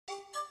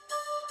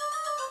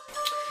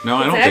No,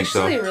 I don't think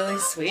so. It's actually really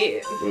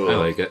sweet. Ooh, I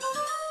like it.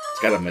 It's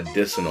got a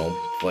medicinal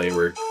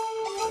flavor.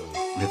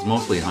 It's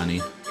mostly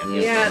honey.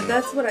 Yeah,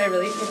 that's what I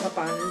really pick up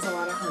on is a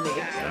lot of honey.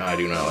 No, I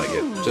do not like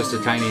it. Just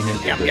a tiny hint.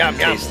 It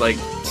tastes like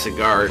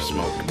cigar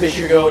smoke.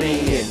 Mr.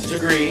 Godin's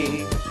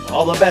agree.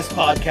 All the best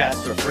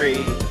podcasts are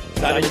free.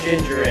 Simon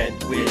Ginger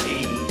and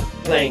Willie.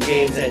 Playing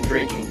games and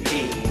drinking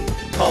tea.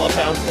 Call a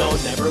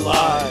Poundstone never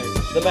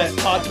lies. The best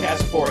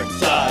podcast for its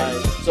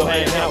size. So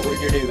hang out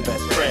with your new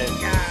best friend.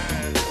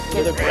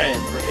 With a friend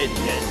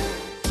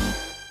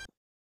Rapidian.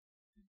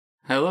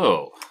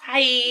 Hello.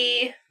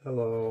 Hi!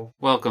 Hello.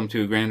 Welcome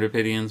to Grand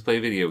Rapidians Play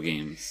Video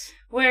Games.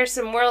 We're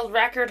some world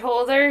record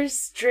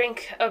holders,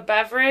 drink a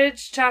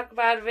beverage, talk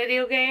about a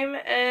video game,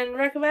 and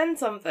recommend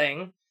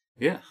something.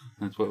 Yeah,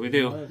 that's what we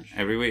do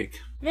every week.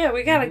 Yeah,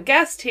 we got a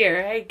guest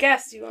here. Hey,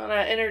 guest, you want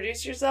to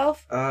introduce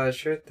yourself?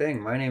 Sure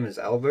thing. My name is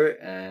Albert,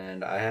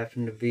 and I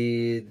happen to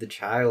be the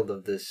child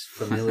of this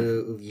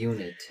familial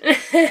unit.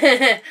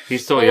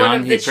 He's so One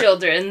young. of the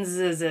children's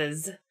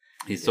is.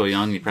 He's so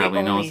young. He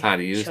probably knows how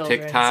to use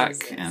children's TikTok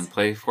is. and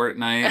play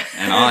Fortnite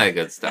and all that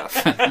good stuff.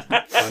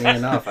 Funny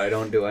enough, I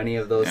don't do any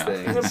of those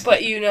things.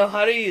 But you know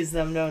how to use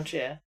them, don't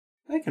you?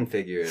 I can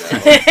figure it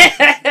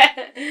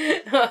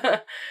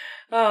out.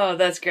 Oh,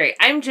 that's great.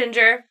 I'm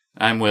Ginger.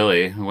 I'm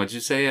Willie. What'd you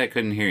say? I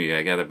couldn't hear you.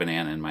 I got a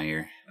banana in my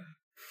ear.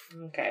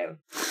 Okay.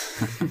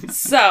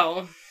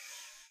 So,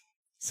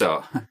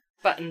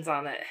 buttons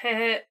on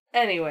it.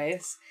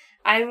 Anyways,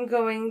 I'm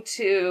going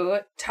to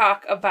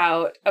talk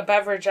about a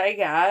beverage I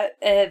got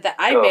that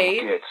I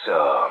made. Get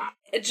some.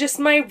 It's just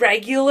my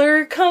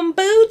regular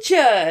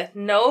kombucha.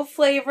 No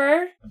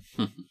flavor.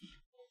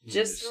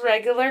 Just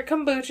regular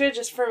kombucha,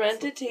 just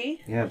fermented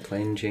tea. Yeah,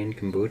 plain Jane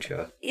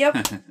kombucha.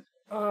 Yep.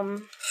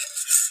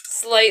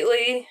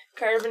 Slightly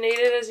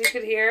carbonated, as you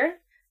could hear.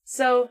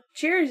 So,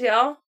 cheers,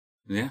 y'all.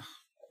 Yeah,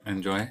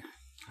 enjoy.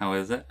 How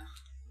is it?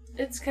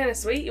 It's kind of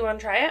sweet. You want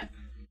to try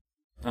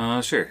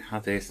it? Sure. I'll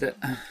taste it.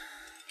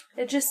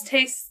 It just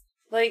tastes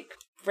like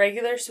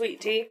regular sweet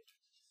tea.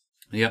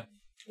 Yep.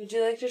 Would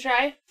you like to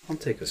try? I'll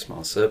take a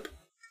small sip.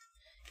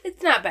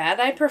 It's not bad.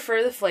 I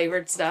prefer the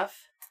flavored stuff.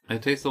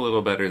 It tastes a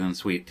little better than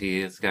sweet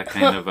tea. It's got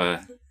kind of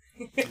a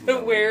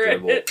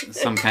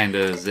some kind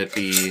of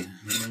zippy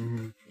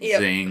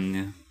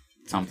zing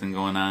something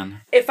going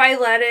on. If I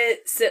let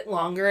it sit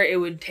longer, it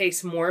would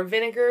taste more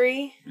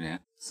vinegary. Yeah.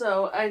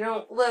 So I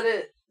don't let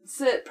it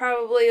sit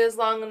probably as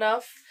long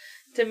enough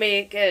to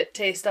make it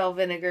taste all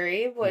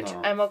vinegary, which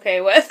I'm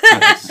okay with.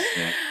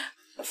 Yeah.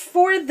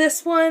 For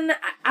this one,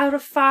 out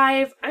of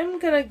 5, I'm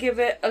going to give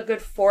it a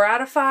good 4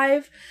 out of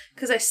 5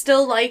 because I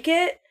still like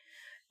it.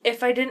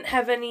 If I didn't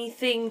have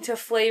anything to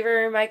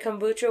flavor my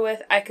kombucha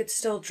with, I could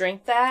still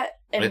drink that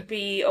and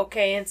be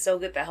okay and still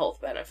get the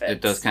health benefits.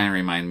 It does kind of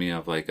remind me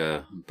of like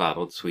a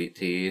bottled sweet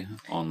tea,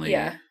 only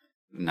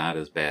not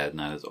as bad,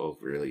 not as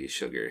overly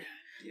sugar.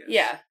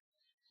 Yes.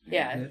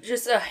 Yeah,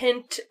 just a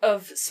hint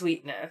of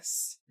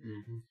sweetness.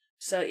 Mm-hmm.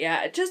 So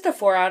yeah, just a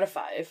 4 out of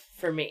 5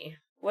 for me.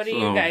 What are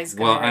you guys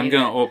going to rate I'm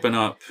going to open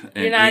up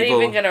an You're not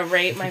evil... even going to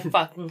rate my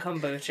fucking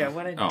kombucha.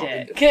 What a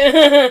dick.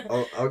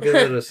 I'll give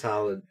it a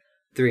solid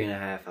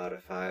 3.5 out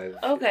of 5.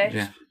 Okay.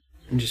 Yeah.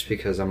 Just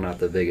because I'm not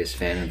the biggest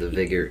fan of the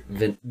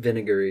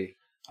vinegary.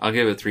 I'll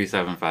give it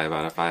 3.75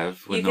 out of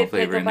 5 with you no could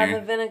flavor pick in up on there.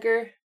 the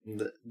vinegar?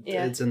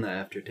 It's in the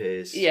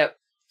aftertaste. Yep.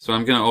 So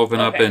I'm going to open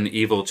up an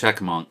evil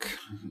checkmunk.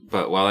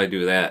 But while I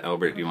do that,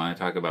 Albert, do you want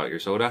to talk about your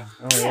soda?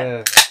 Oh,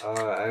 yeah.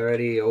 I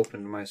already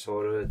opened my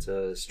soda. It's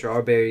a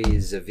strawberry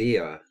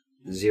Zavia.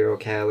 0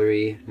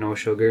 calorie, no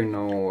sugar,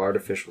 no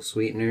artificial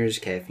sweeteners,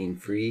 caffeine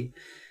free.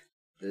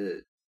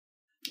 It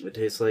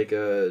tastes like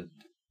a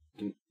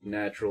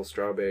natural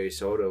strawberry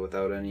soda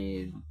without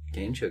any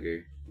cane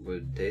sugar.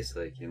 Would taste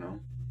like, you know.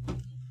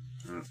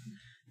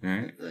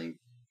 Alright. Like,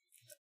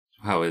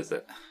 How is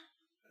it?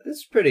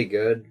 it's pretty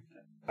good.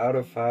 Out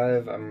of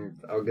 5,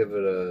 I'll give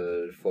it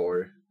a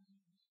 4.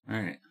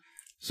 Alright.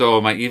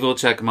 So my evil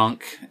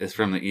checkmunk is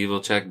from the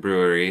Evil Check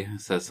Brewery.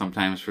 It says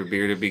sometimes for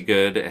beer to be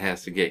good, it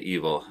has to get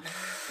evil.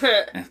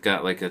 It's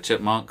got like a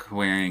chipmunk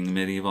wearing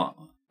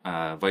medieval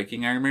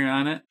Viking armor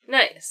on it.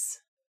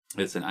 Nice.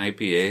 It's an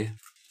IPA.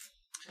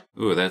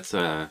 Ooh, that's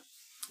a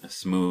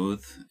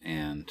smooth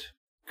and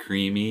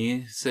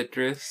creamy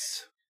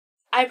citrus.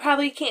 I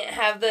probably can't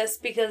have this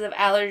because of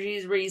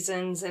allergies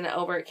reasons, and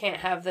Albert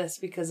can't have this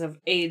because of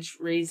age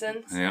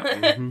reasons. Yeah,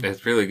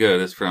 it's really good.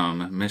 It's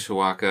from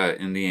Mishawaka,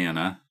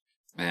 Indiana.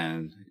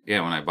 And yeah,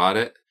 when I bought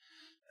it,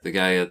 the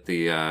guy at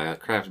the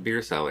craft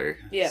beer cellar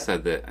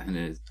said that on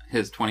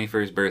his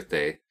 21st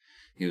birthday,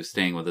 he was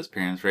staying with his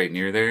parents right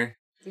near there.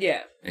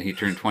 Yeah. And he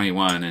turned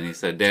 21 and he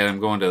said, "Dad,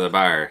 I'm going to the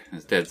bar."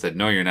 His dad said,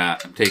 "No, you're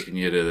not. I'm taking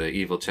you to the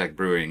Evil Check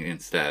Brewing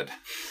instead."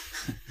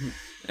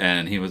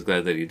 And he was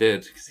glad that he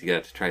did because he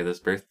got to try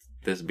this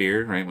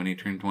beer right when he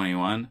turned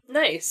 21.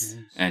 Nice.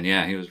 And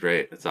yeah, he was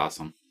right. It's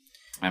awesome.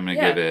 I'm going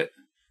to give it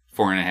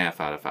 4.5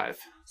 out of 5.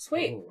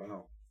 Sweet. Oh,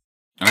 wow.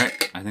 All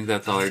right. I think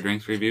that's all our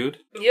drinks reviewed.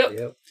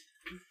 Yep.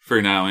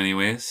 For now,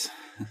 anyways.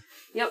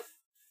 Yep.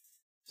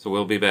 So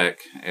we'll be back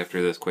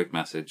after this quick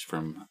message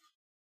from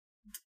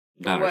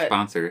Not our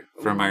sponsor,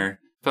 from our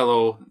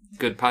fellow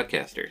good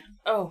podcaster.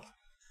 Oh,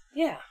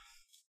 yeah.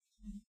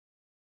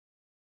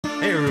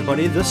 Hey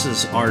everybody, this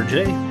is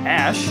RJ,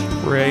 Ash,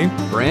 Ray,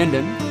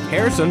 Brandon,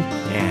 Harrison,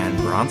 And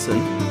Bronson.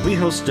 We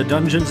host a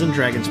Dungeons &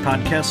 Dragons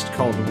podcast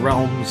called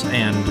Realms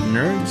and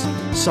Nerds.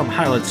 Some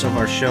highlights of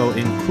our show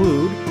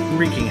include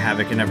wreaking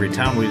havoc in every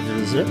town we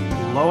visit,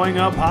 blowing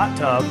up hot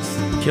tubs,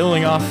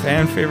 killing off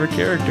fan favorite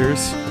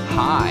characters,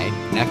 high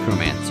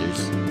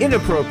necromancers,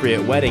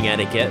 inappropriate wedding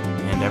etiquette,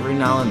 And every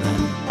now and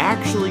then,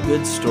 actually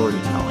good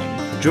storytelling.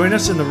 Join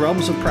us in the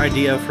realms of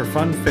Pridea for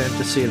fun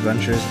fantasy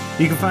adventures.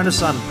 You can find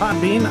us on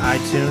Podbean,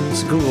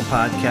 iTunes, Google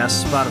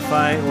Podcasts,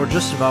 Spotify, or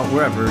just about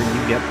wherever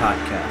you get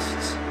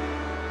podcasts.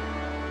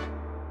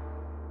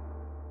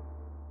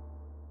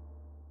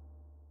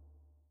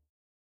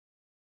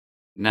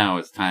 Now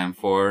it's time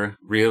for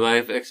Real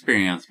Life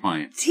Experience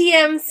Points.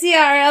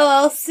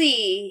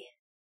 TMCRLLC.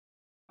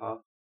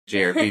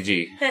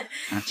 JRPG.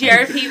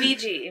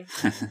 GRPVG.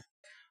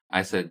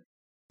 I said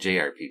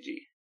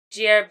JRPG.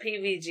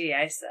 GRPVG,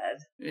 I said.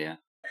 Yeah.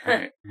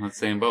 Alright, let's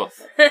say them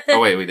both. Oh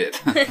wait, we did.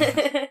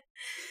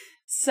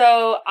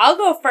 So, I'll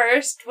go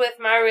first with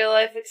my real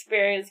life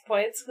experience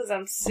points because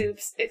I'm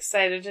soups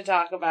excited to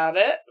talk about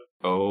it.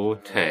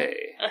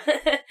 Okay.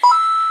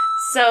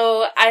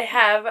 So, I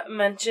have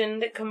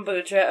mentioned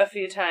kombucha a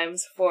few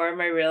times for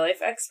my real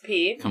life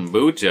XP.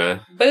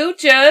 Kombucha?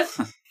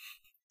 Kombucha!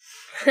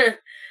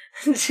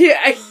 Dude,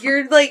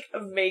 you're like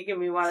making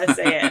me want to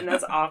say it, and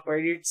that's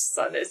awkward. Your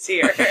son is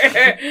here. You're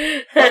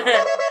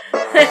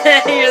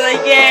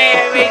like, yay,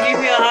 I made you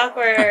feel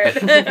awkward.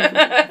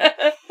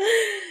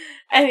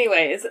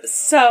 Anyways,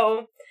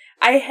 so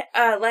I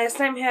last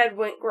time I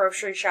went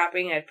grocery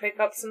shopping, I'd pick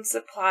up some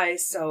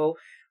supplies so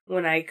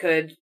when I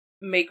could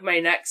make my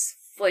next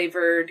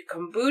flavored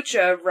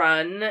kombucha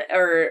run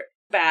or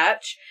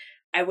batch,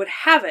 I would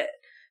have it.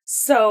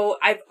 So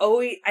I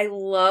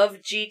love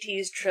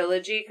GT's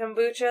Trilogy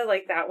kombucha.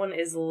 Like, that one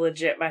is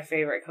legit my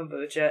favorite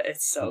kombucha.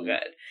 It's so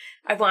good.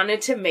 I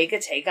wanted to make a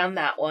take on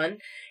that one,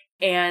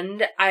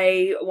 and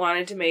I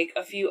wanted to make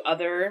a few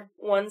other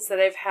ones that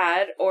I've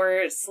had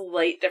or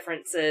slight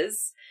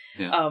differences.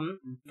 Yeah.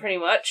 Pretty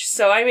much.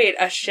 So I made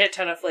a shit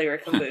ton of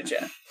flavored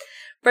kombucha.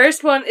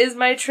 First one is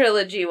my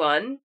Trilogy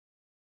one.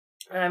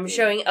 I'm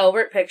showing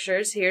Albert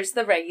pictures. Here's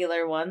the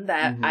regular one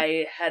that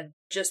I had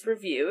just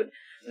reviewed.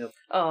 Yep.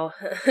 Oh,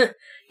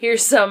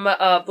 here's some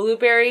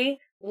blueberry,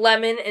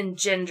 lemon, and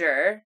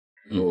ginger.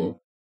 Ooh,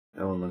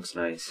 that one looks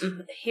nice.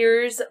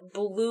 Here's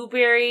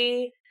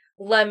blueberry,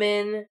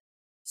 lemon,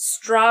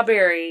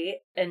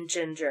 strawberry, and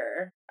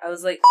ginger. I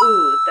was like,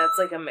 ooh, that's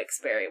like a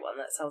mixed berry one.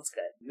 That sounds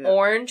good. Yeah.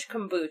 Orange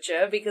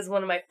kombucha, because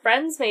one of my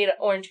friends made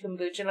orange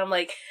kombucha, and I'm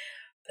like,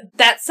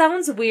 that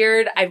sounds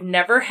weird. I've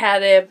never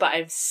had it, but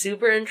I'm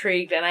super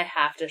intrigued, and I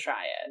have to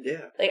try it.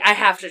 Yeah. Like, I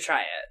have to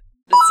try it.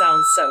 It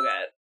sounds so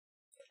good.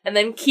 And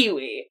then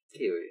kiwi.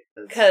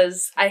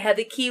 Because I had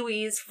the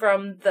kiwis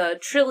from the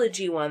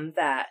Trilogy one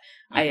that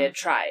I had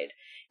tried.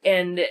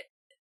 And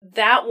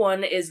that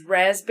one is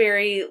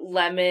raspberry,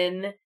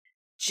 lemon,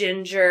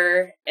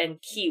 ginger,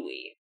 and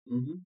kiwi.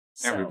 Mm-hmm.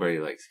 So, Everybody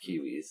likes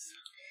kiwis.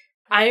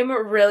 I'm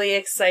really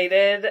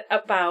excited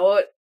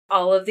about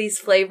all of these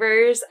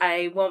flavors.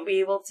 I won't be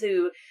able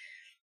to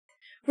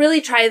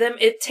really try them.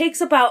 It takes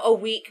about a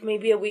week,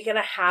 maybe a week and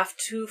a half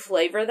to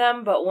flavor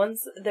them, but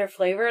once they're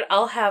flavored,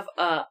 I'll have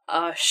a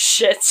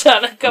shit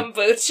ton of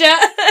kombucha.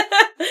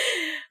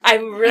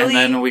 I'm really...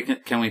 And then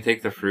can we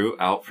take the fruit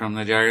out from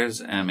the jars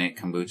and make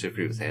kombucha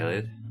fruit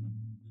salad?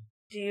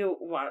 Do you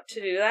want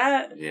to do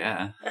that?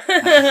 Yeah.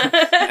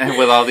 And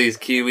with all these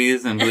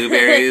kiwis and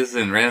blueberries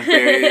and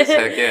raspberries,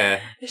 heck yeah.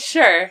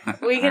 Sure,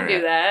 we can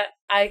do that.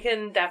 I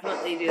can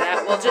definitely do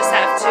that. We'll just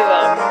have to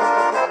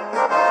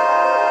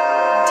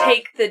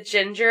take the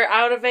ginger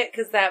out of it,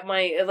 because that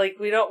might, like,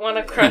 we don't want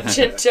to crunch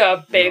into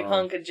a big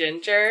hunk of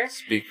ginger.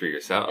 Speak for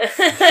yourself.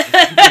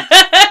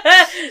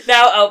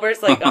 Now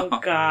Albert's like, oh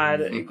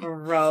god,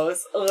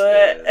 gross.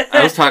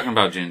 I was talking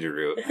about ginger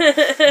root.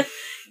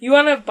 You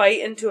want to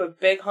bite into a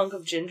big hunk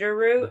of ginger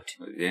root?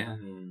 Yeah.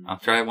 I'll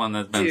try one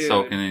that's been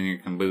soaking in your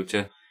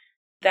kombucha.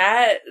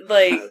 That,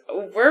 like,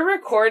 we're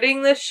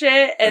recording this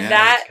shit, and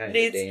that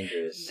needs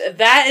dangerous.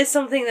 That is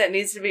something that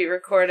needs to be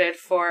recorded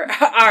for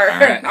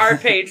our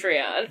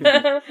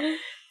Patreon.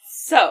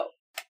 So,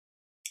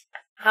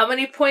 how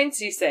many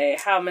points you say?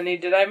 How many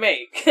did I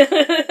make?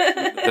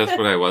 That's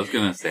what I was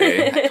gonna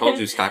say. I told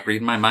you stop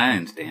reading my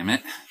mind, damn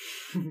it.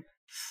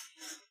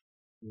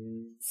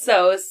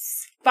 So,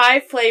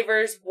 5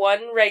 flavors,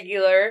 1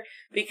 regular,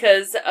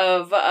 because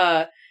of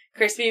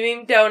Crispy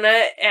Bean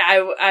Donut.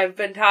 I've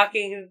been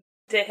talking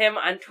to him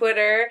on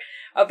Twitter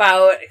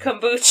about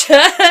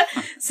kombucha,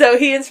 so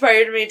he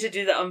inspired me to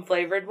do the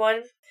unflavored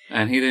one.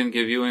 And he didn't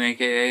give you an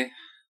AKA?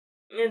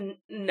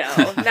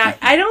 No, not.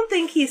 I don't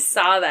think he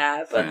saw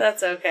that, but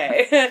that's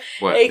okay.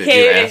 What, AKA, did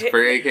you ask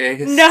for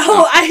AKAs?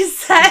 No, I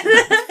said,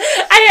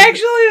 I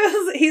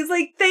actually was, he's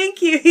like,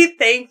 thank you. He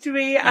thanked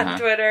me on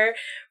Twitter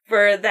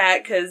for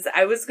that because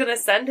I was going to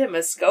send him a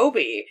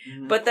SCOBY,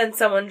 but then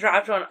someone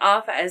dropped one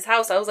off at his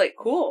house. I was like,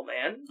 cool,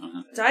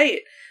 man.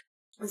 Tight.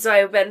 So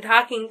I've been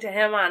talking to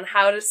him on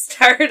how to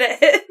start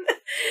it.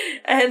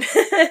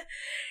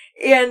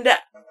 and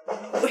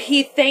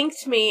he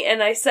thanked me,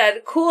 and I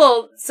said,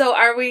 cool, so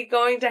are we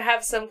going to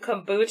have some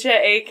kombucha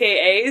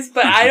AKAs?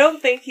 But I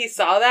don't think he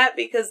saw that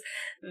because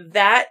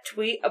that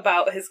tweet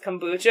about his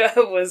kombucha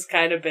was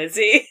kind of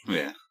busy.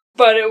 Yeah.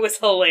 But it was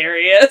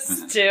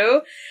hilarious,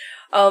 too.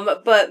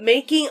 But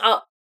making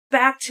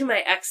back to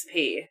my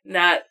XP,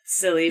 not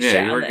silly shit.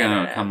 Yeah, you were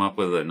going to come up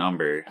with a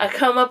number. I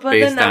come up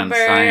with a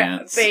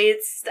number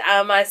based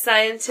on my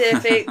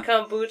scientific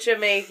kombucha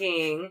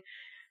making.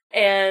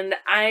 And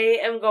I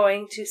am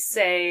going to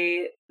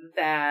say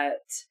that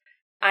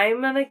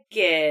I'm going to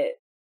get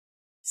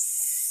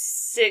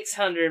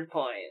 600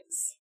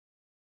 points.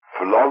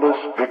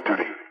 Flawless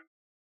victory.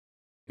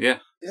 Yeah,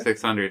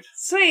 600.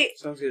 Sweet.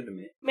 Sounds good to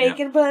me.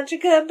 Making a bunch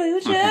of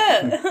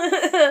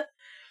kombucha.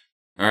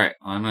 Alright,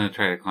 well, I'm going to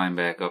try to climb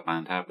back up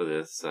on top of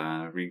this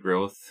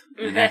regrowth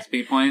and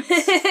XP points.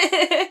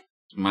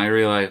 My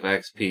real life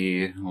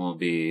XP will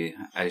be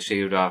I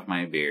shaved off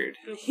my beard.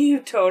 You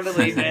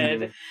totally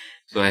did.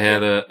 So I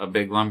had a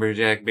big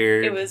lumberjack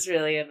beard. It was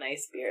really a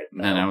nice beard,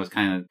 though. Then I was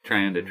kind of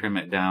trying to trim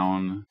it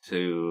down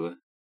to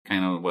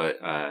kind of what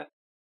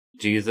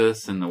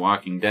Jesus in The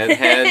Walking Dead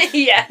had.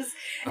 Yes,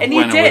 and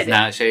when you did. It was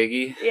not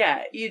shaggy.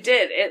 Yeah, you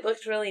did. It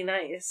looked really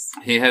nice.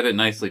 He had it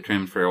nicely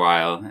trimmed for a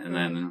while, and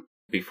then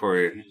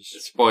before,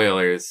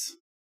 spoilers,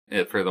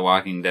 for The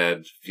Walking Dead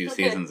a few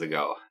seasons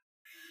ago,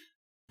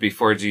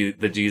 before the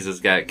Jesus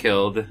got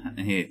killed,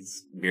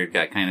 his beard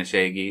got kind of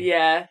shaggy.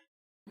 Yeah.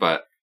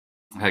 But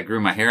I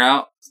grew my hair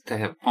out to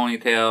have a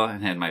ponytail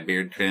and had my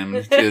beard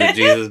trimmed to the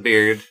Jesus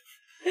beard.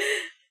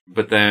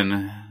 But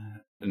then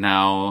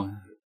now,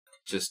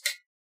 just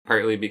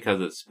partly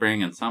because it's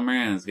spring and summer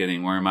and it's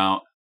getting warm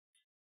out,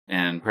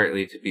 and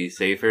partly to be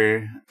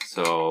safer,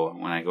 so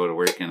when I go to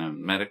work in a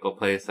medical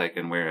place, I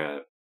can wear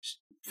a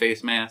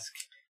face mask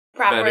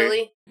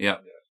properly. Better.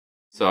 Yep.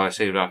 So I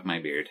shaved off my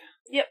beard.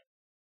 Yep.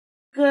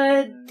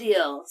 Good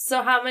deal.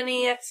 So how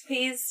many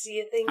XPs do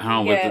you think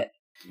you get?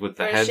 With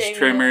the hedge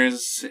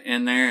trimmers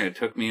in there, it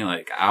took me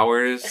like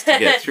hours to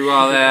get through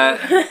all that.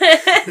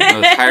 It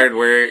was hard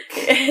work.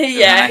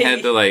 Yeah. And I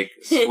had to like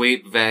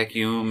sweep,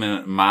 vacuum,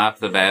 and mop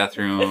the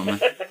bathroom.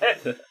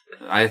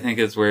 I think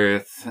it's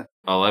worth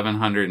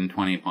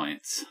 1,120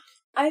 points.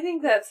 I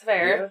think that's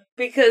fair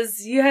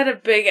because you had a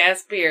big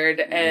ass beard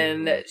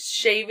and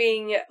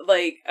shaving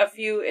like a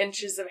few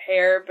inches of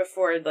hair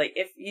before, like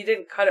if you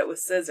didn't cut it with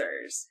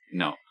scissors.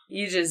 No.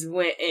 You just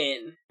went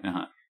in.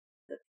 Uh-huh.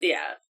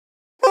 Yeah.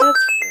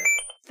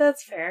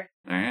 That's fair.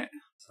 All right.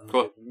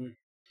 Cool.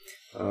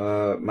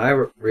 My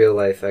real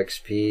life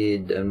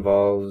XP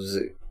involves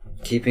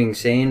keeping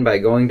sane by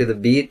going to the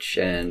beach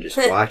and just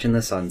watching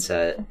the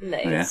sunset.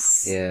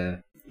 Nice. Yeah.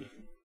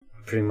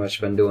 Pretty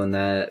much been doing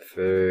that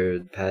for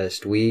the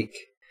past week.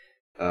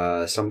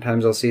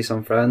 Sometimes I'll see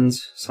some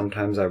friends,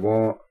 sometimes I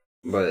won't.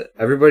 But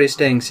everybody's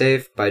staying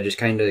safe by just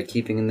kind of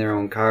keeping in their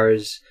own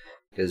cars,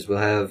 because we'll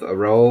have a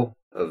row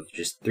of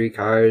just 3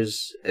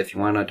 cars. If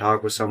you want to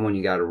talk with someone,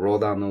 you got to roll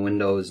down the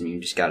windows and you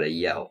just got to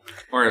yell.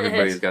 Or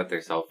everybody's got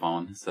their cell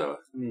phone, so.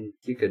 I mean,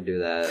 you could do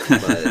that,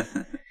 but.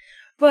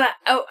 But,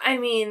 I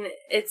mean,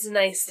 it's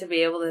nice to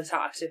be able to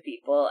talk to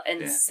people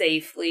and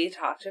safely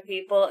talk to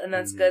people, and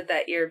that's good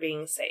that you're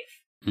being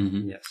safe.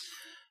 Mm-hmm. Yes.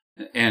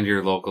 And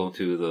you're local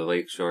to the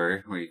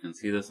lakeshore where you can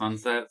see the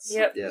sunsets.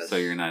 Yep. Yes. So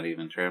you're not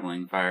even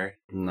traveling far.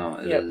 No,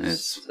 it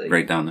is. It's like,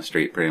 right down the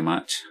street pretty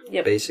much.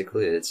 Yep.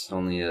 Basically, it's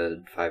only a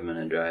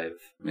 5-minute drive.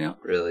 Yeah.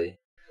 Really.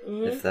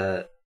 Mm-hmm. If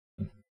that.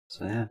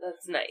 So, yeah.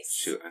 That's nice.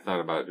 Shoot, I thought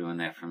about doing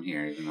that from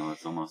here, even though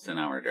it's almost an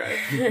hour drive.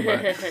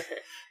 But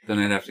then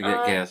I'd have to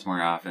get gas more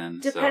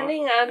often.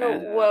 Depending on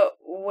what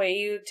way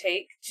you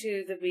take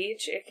to the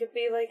beach, it could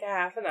be like a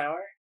half an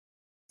hour.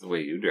 The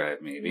way you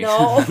drive, maybe.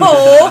 No.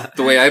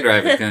 The way I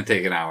drive is going to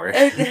take an hour.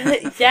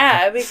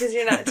 Yeah, because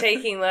you're not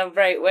taking the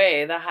right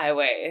way, the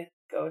highway.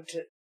 It's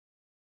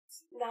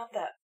not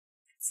that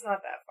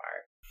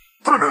far.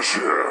 Finish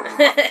him!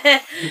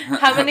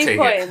 How many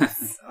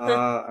points?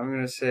 I'm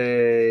going to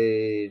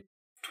say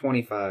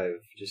 25,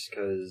 just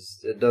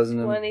because it doesn't...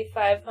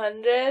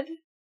 2,500?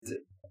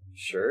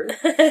 Sure.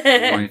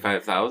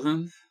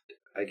 25,000?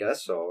 I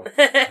guess so.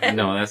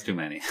 No, that's too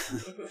many.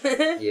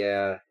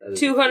 Yeah.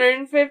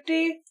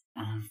 250?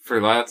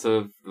 For lots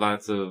of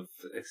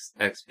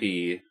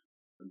XP,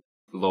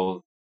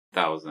 low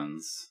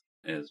thousands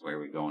is where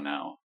we go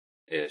now.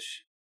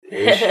 Ish.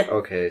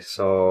 Okay,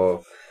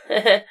 so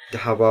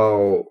how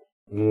about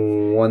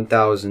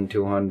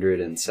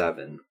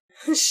 1,207?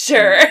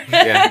 Sure.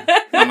 Yeah.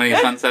 How many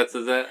sunsets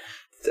is that?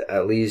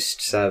 At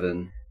least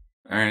 7.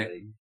 All right.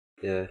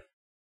 Yeah.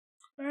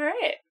 All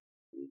right.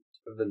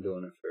 I've been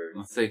doing it for...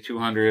 Let's say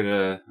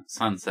 200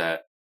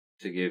 sunset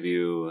to give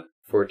you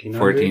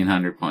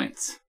 1,400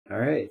 points. All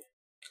right.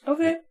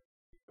 Okay.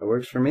 That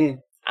works for me.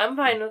 I'm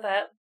fine with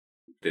that.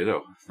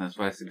 Ditto. That's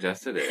why I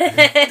suggested it.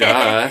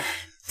 Duh.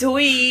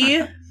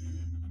 Dwee.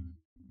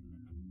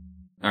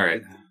 All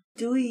right.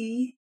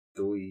 Dewey.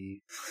 All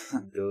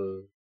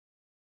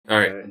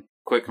right.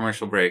 Quick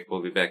commercial break.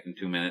 We'll be back in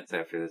 2 minutes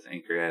after this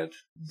anchor ad.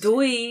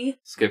 Dewey.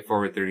 Skip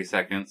forward 30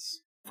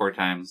 seconds 4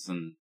 times,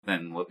 and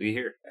then we'll be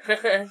here.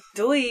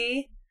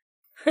 Dewey.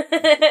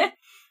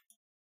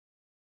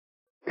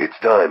 It's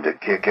time to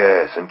kick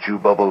ass and chew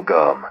bubble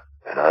gum,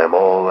 and I'm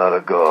all out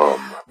of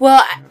gum.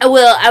 Well,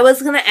 I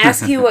was going to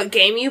ask you what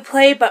game you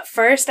play, but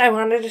first I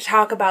wanted to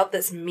talk about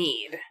this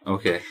mead.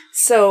 Okay.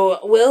 So,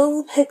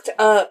 Will picked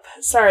up...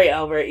 Sorry,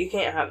 Albert, you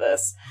can't have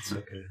this. It's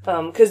okay.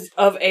 Because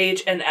of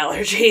age and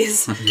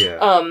allergies.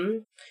 Yeah.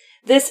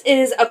 This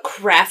is a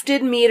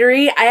crafted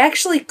meadery. I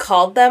actually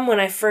called them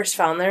when I first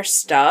found their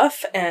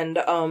stuff, and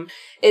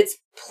it's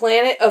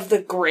Planet of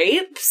the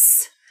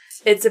Grapes.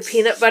 It's a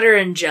peanut butter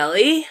and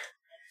jelly.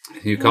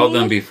 You called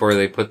them before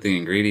they put the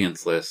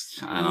ingredients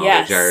list on all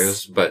the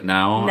jars, but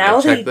now I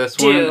checked this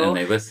one and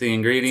they list the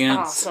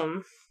ingredients.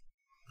 Awesome.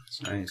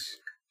 It's nice.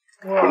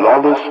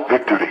 Flawless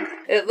victory.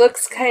 It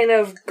looks kind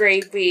of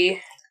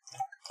grapey.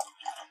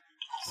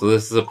 So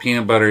this is a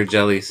peanut butter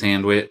jelly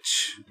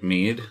sandwich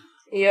mead.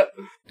 Yep.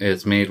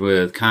 It's made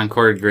with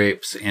Concord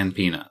grapes and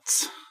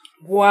peanuts.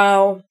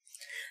 Wow.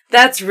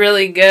 That's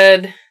really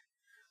good.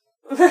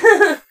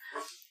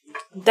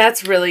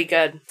 That's really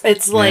good.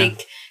 It's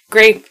like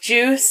grape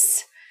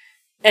juice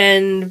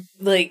and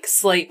like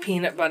slight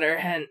peanut butter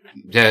hint.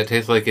 Yeah, it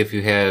tastes like if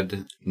you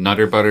had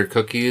Nutter Butter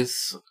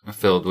cookies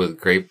filled with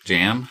grape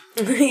jam.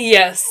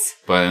 Yes.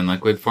 But in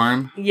liquid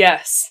form.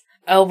 Yes.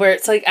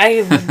 Albert's like,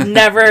 I've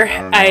never,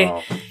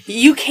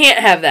 you can't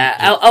have that.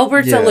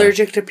 Albert's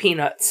allergic to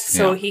peanuts,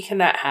 so he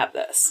cannot have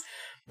this.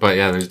 But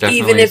yeah, there's definitely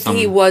even if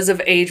he was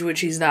of age,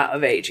 which he's not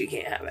of age, he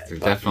can't have it. There's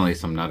definitely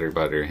some Nutter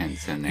Butter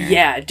hints in there.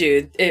 Yeah,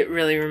 dude, it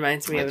really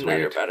reminds me of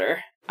Nutter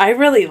Butter. I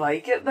really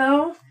like it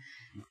though.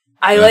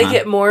 I like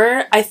it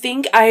more. I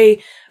think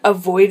I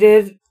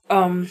avoided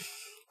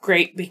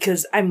grape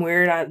because I'm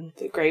weird on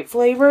the grape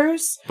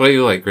flavors. But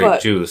you like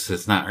grape juice.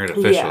 It's not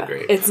artificial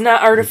grape. It's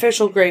not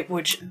artificial grape,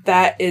 which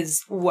that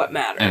is what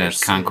matters. And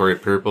it's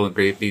Concord purple,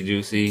 grapey,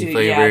 juicy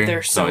flavor. Yeah,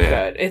 they're so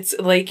good. It's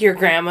like your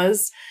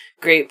grandma's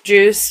grape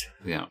juice.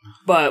 Yeah.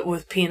 But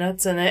with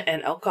peanuts in it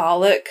and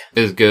alcoholic.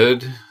 It's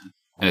good.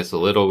 It's a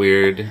little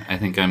weird. I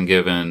think I'm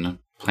giving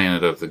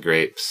Planet of the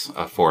Grapes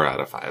a 4 out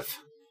of 5.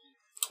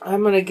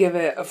 I'm going to give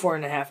it a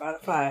 4.5 out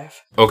of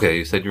 5. Okay,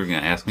 you said you were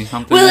going to ask me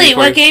something? Willie,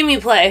 what game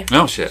you play?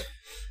 Oh, shit.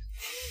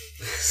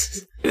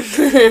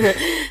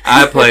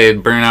 I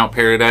played Burnout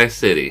Paradise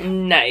City.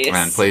 Nice.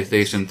 On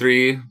PlayStation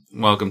 3.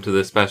 Welcome to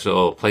this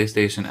special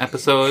PlayStation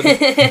episode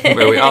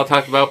where we all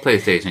talk about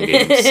PlayStation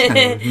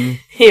games.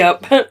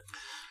 Yep.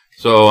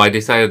 So I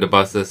decided to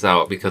bust this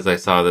out because I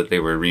saw that they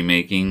were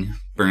remaking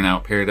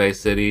Burnout Paradise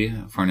City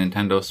for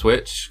Nintendo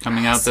Switch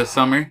coming out this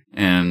summer.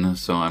 And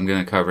so I'm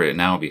going to cover it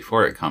now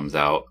before it comes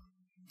out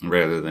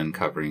rather than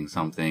covering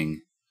something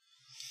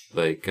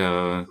like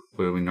what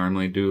do we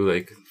normally do,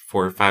 like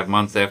 4 or 5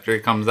 months after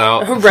it comes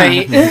out.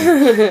 Right.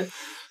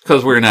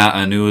 Because we're not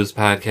a news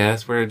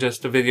podcast. We're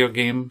just a video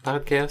game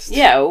podcast.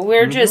 Yeah,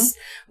 we're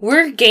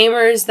we're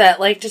gamers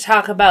that like to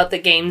talk about the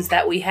games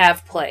that we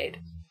have played.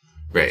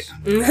 Right.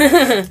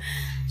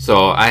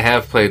 So I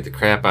have played the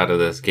crap out of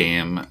this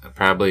game.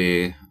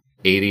 Probably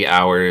 80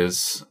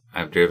 hours.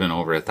 I've driven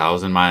over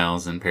 1,000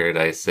 miles in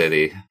Paradise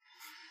City.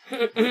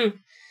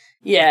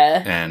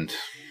 Yeah. And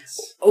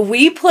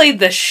we played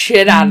the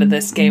shit out of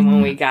this game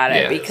when we got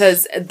it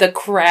because the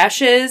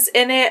crashes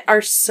in it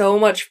are so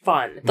much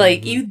fun.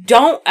 Like, you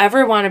don't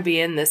ever want to be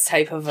in this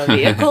type of a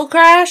vehicle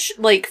crash,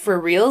 like,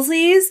 for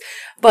realsies.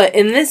 But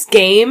in this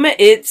game,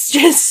 it's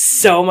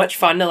just so much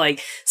fun to,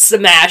 like,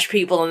 smash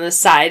people on the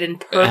side and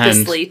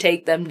purposely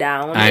take them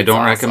down. I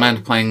don't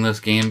recommend playing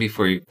this game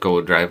before you go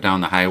drive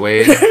down the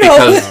highway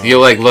because you'll,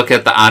 like, look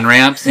at the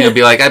on-ramps and you'll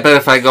be like, I bet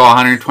if I go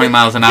 120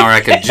 miles an hour,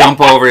 I could jump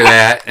over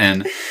that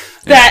and...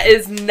 That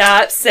is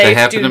not safe. That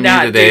happened to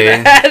me today.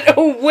 Do that.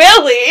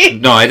 Willie!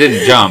 No, I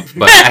didn't jump,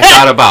 but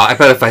I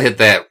bet if I hit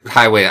that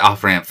highway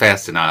off-ramp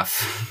fast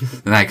enough,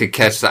 then I could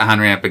catch the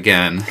on-ramp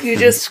again. You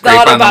just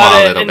thought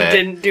about it and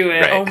didn't do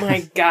it. Right. Oh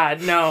my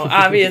god, no.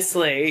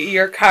 Obviously,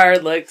 your car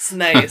looks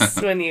nice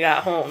when you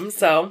got home,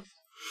 so...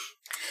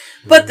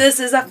 But this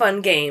is a fun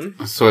game.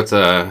 So it's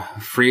a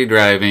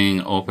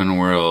free-driving,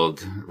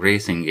 open-world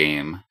racing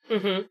game.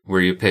 Mm-hmm.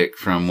 Where you pick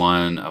from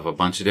one of a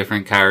bunch of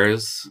different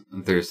cars.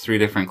 There's 3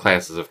 different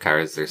classes of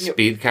cars. There's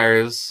speed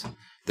cars,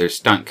 there's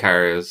stunt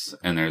cars,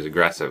 and there's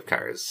aggressive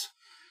cars.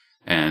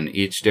 And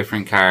each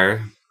different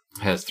car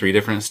has 3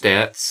 different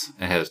stats.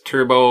 It has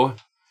turbo,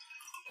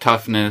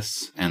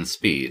 toughness, and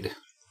speed.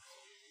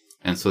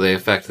 And so they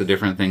affect the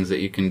different things that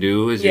you can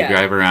do as you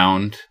drive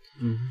around.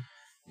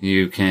 Mm-hmm.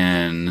 You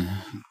can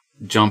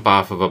jump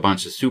off of a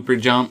bunch of super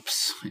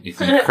jumps. You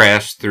can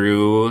crash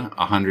through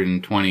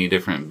 120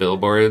 different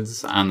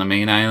billboards on the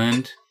main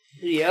island.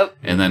 Yep.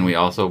 And then we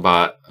also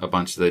bought a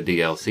bunch of the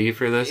DLC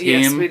for this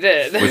game. Yes, we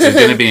did. Which is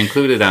going to be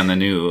included on the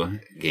new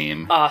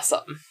game.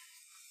 Awesome.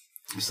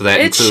 So that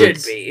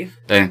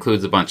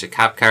includes a bunch of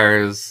cop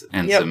cars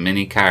and some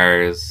mini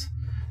cars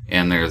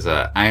And there's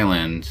an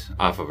island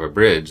off of a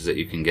bridge that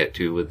you can get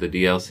to with the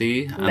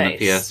DLC on the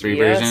PS3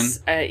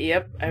 version.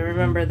 Yep, I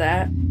remember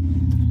that.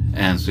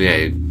 And so yeah,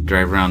 you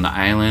drive around the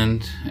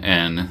island,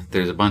 and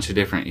there's a bunch of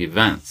different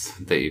events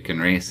that you can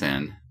race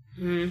in.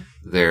 Mm-hmm.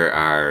 There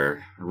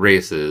are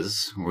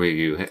races where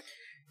you...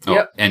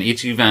 and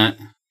each event...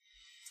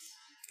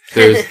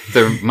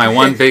 My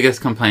one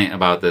biggest complaint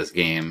about this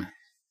game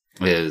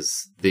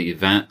is the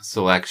event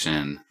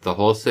selection. The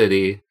whole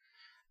city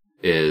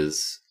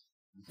is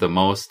the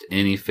most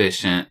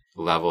inefficient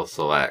level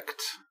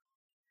select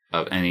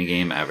of any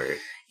game ever.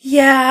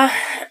 Yeah,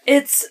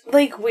 it's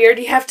like weird.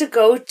 You have to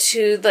go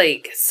to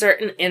like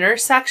certain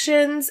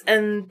intersections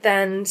and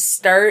then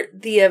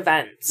start the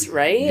events,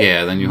 right?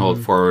 Yeah, then you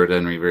hold forward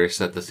and reverse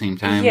at the same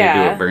time to do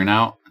a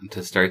burnout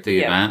to start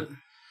the event.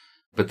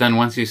 But then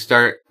once you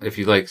start, if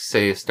you like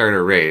say start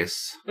a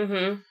race,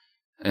 and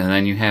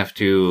then you have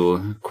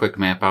to quick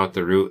map out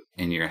the route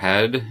in your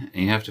head,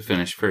 and you have to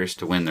finish first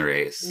to win the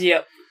race.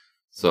 Yep.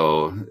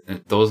 So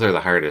those are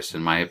the hardest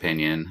in my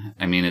opinion.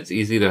 I mean, it's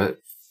easy to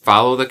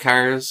follow the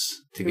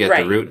cars to get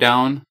the route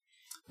down,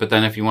 but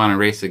then if you want to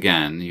race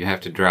again, you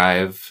have to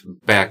drive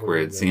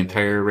backwards the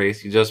entire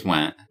race you just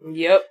went.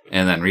 Yep.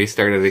 And then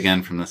restart it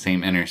again from the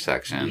same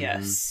intersection.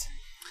 Yes.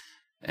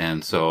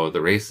 And so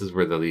the races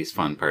were the least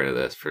fun part of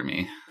this for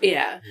me.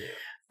 Yeah.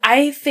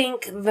 I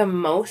think the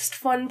most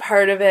fun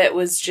part of it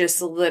was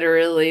just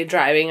literally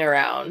driving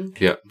around.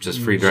 Yep, just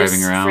free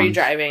driving around. Free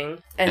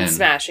driving and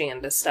smashing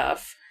into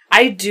stuff.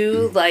 I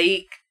do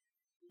like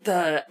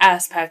the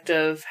aspect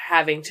of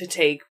having to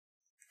take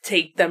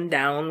them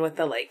down with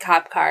the like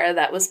cop car.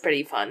 That was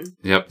pretty fun.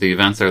 Yep, the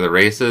events are the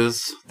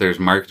races. There's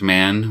Marked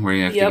Man, where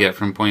you have to get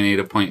from point A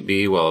to point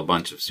B while a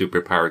bunch of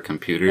superpowered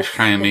computers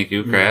try and make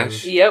you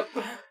crash. Yep.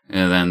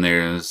 And then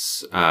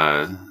there's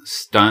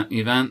stunt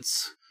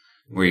events,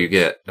 where you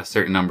get a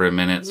certain number of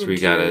minutes where you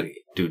gotta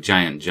do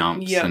giant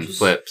jumps and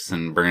flips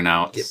and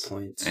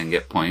burnouts and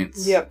get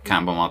points. Yep.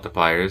 Combo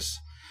multipliers.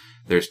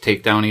 There's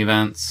takedown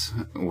events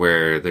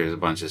where there's a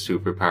bunch of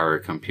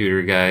superpowered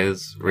computer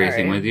guys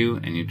racing with you,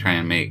 and you try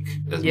and make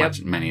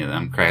as many of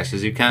them crash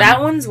as you can. That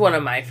one's one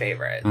of my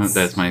favorites.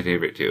 That's my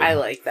favorite too. I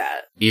like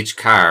that. Each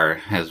car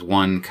has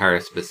one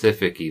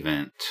car-specific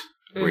event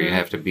where you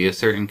have to be a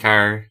certain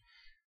car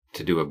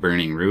to do a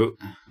burning route.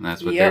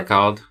 That's what they're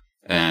called.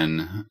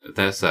 And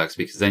that sucks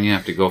because then you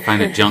have to go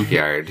find a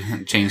junkyard,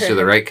 change to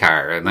the right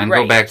car, and then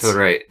go back to the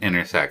right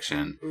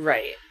intersection.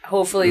 Right.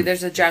 Hopefully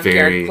there's a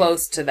junkyard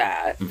close to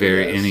that.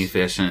 Very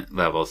inefficient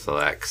level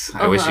selects.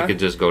 I wish you could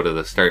just go to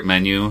the start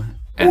menu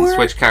and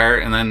switch car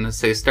and then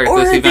say start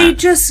this event. Or they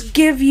just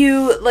give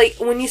you, like,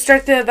 when you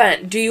start the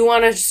event, do you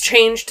want to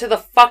change to the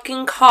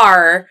fucking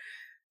car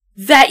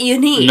that you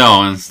need?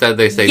 No, instead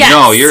they say,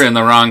 no, you're in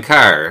the wrong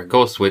car.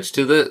 Go switch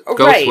to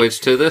switch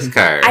to this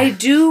car. I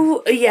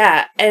do,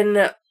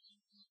 and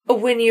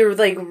when you're,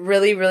 like,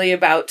 really, really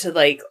about to,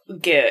 like,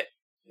 get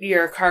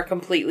your car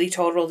completely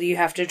totaled, you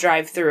have to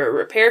drive through a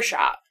repair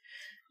shop.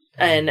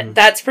 And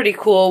that's pretty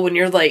cool when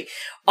you're, like,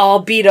 all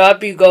beat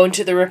up, you go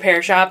into the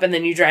repair shop, and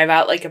then you drive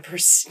out, like, a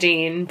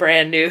pristine,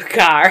 brand new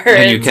car.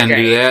 And you can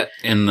do that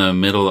in the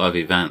middle of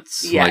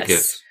events.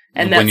 Yes.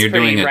 Like when you're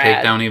doing a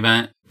takedown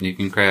event, you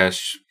can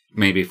crash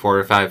maybe 4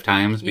 or 5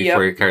 times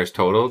before your car's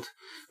totaled.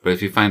 But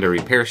if you find a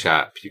repair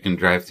shop, you can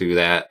drive through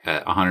that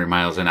at 100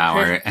 miles an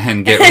hour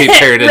and get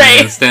repaired in an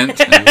instant.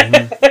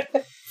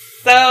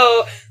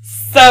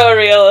 So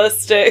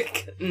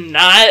realistic.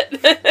 Not.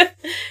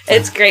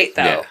 It's great,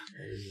 though. Yeah.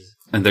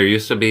 And there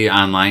used to be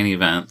online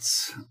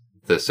events.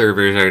 The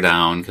servers are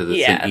down because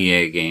it's an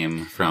EA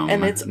game from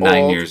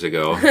 9 years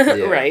ago.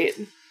 Right.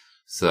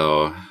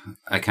 So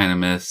I kind of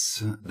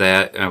miss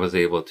that. I was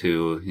able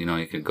to,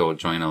 you could go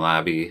join a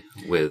lobby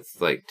with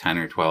like 10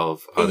 or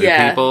 12 other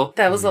people.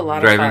 That was a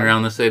lot of fun. driving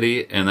around the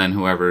city. And then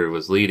whoever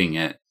was leading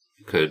it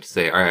could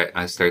say, all right,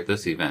 I start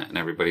this event, and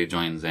everybody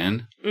joins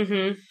in.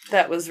 Mm-hmm.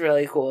 That was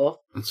really cool.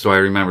 So I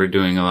remember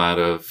doing a lot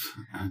of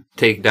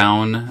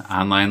takedown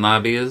online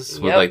lobbies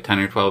with like 10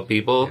 or 12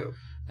 people. Yep.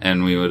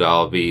 And we would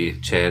all be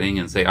chatting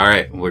and say, all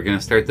right, we're going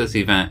to start this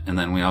event. And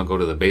then we all go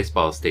to the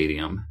baseball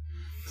stadium.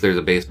 So there's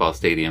a baseball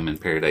stadium in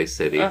Paradise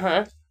City.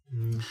 Uh-huh.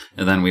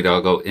 And then we'd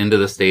all go into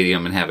the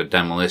stadium and have a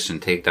demolition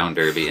takedown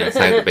derby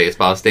inside the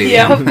baseball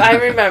stadium. Yep, I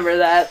remember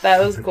that.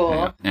 That was cool.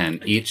 Yeah.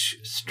 And each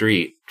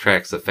street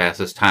tracks the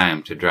fastest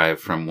time to drive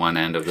from one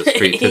end of the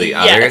street to the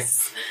other.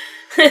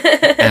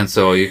 And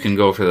so you can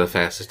go for the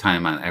fastest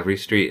time on every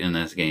street in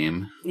this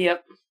game.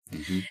 Yep.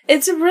 Mm-hmm.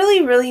 It's a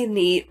really, really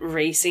neat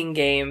racing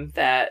game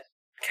that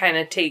kind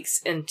of takes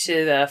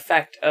into the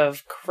effect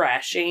of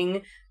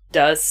crashing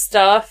does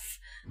stuff.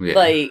 Yeah.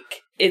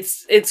 Like,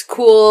 it's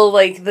cool,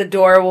 like, the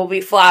door will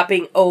be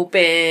flopping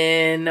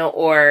open,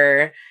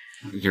 or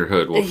your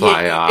hood will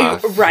fly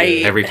off.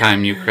 Right. Every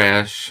time you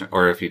crash,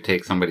 or if you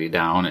take somebody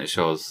down, it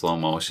shows slow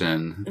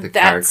motion, the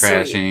car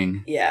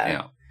crashing.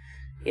 Yeah.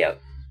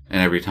 Yep.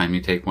 And every time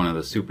you take one of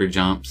the super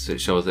jumps, it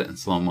shows it in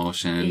slow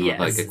motion with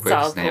like a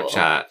quick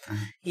snapshot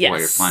while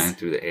you're flying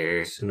through the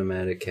air.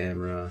 Cinematic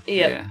camera.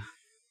 Yep.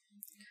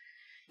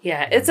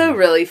 Yeah, it's a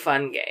really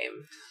fun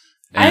game.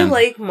 I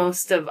like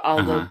most of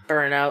all the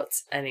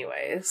Burnouts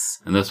anyways.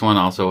 And this one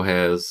also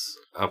has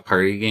a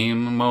party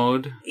game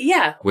mode.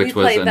 Yeah, which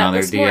was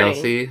another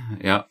DLC.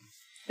 Yep.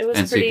 It was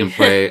and so you can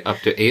play up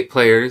to 8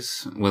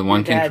 players with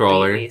one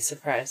controller. Beat me.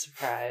 Surprise,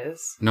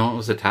 surprise. No, it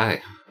was a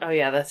tie. Oh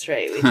yeah, that's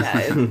right. We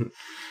tied.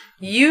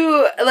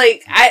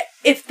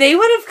 If they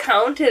would have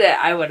counted it,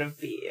 I would have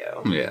beat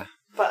you. Yeah.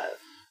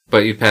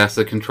 But you pass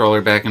the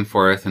controller back and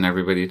forth, and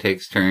everybody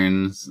takes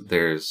turns.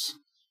 There's,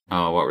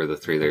 what were the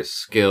 3? There's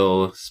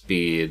skill,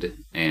 speed,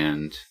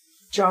 and...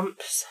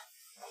 jumps.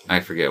 I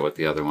forget what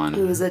the other one.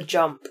 It was a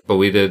jump. But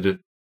we did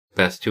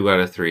best 2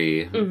 out of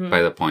 3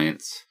 by the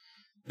points.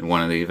 And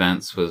one of the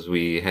events was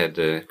we had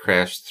to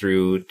crash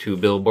through 2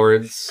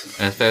 billboards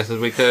as fast as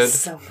we could.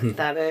 So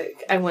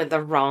pathetic. I went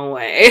the wrong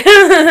way.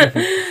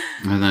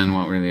 And then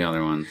what were the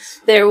other ones?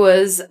 There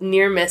was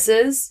near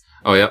misses.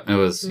 Oh, yep. It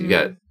was, you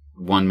got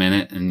 1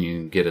 minute and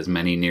you get as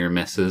many near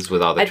misses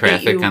with all the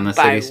traffic on the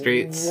city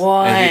streets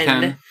as you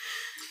can.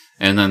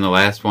 And then the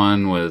last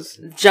one was...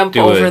 jump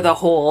over the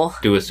hole.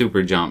 Do a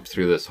super jump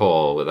through this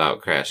hole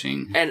without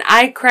crashing. And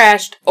I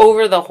crashed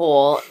over the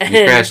hole. And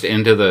you crashed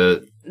into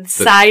the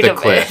side of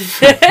cliff.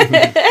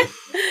 it.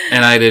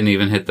 And I didn't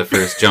even hit the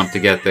first jump to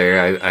get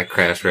there. I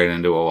crashed right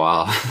into a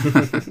wall.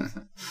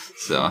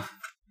 So...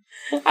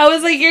 I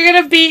was like, you're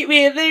going to beat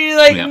me. And then you're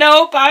like,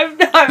 nope, I'm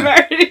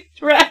already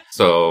crashed.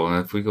 So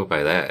if we go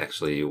by that,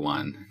 actually you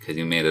won. Because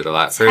you made it a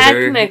lot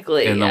further in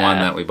the one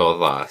that we both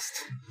lost.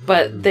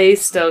 But they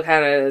still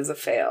counted as a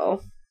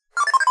fail.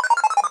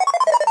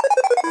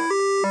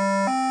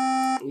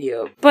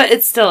 Yep. But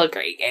it's still a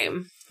great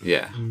game.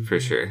 Yeah, for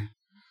sure.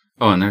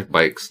 Oh, and there's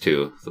bikes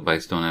too. The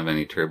bikes don't have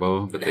any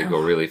turbo, but they go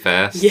really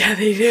fast. Yeah,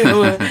 they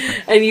do.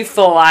 And you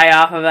fly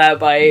off of that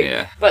bike.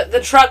 Yeah. But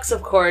the trucks,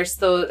 of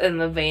course, and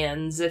the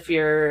vans, if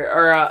you're,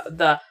 or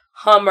the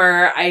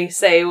Hummer, I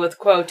say with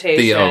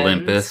quotations. The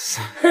Olympus.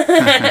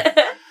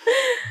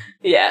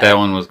 Yeah. That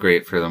one was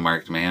great for the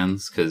marked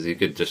mans, because you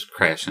could just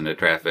crash into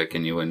traffic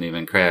and you wouldn't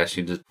even crash.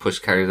 You just push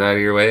cars out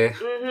of your way.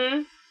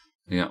 Mm-hmm.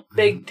 Yep.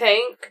 Big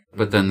tank.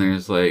 But then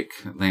there's like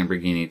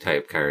Lamborghini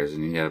type cars,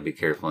 and you gotta be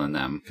careful in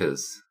them,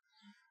 because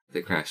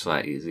they crash a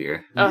lot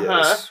easier.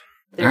 Yes.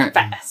 They're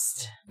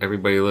fast.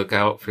 Everybody look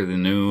out for the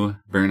new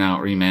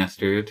Burnout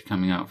Remastered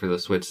coming out for the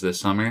Switch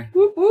this summer.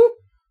 Whoop whoop.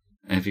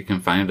 And if you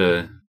can find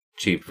a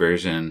cheap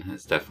version,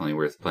 it's definitely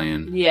worth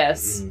playing.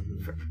 Yes.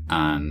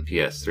 On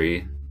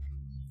PS3.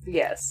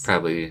 Yes.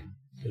 Probably.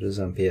 It is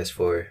on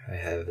PS4. I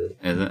have it.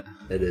 Is it?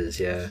 It is,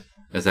 yeah.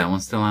 Is that one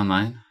still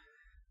online?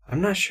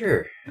 I'm not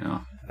sure.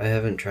 No. I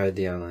haven't tried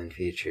the online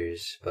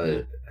features,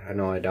 but I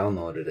know I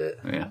downloaded it.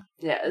 Yeah.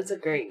 Yeah, it's a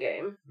great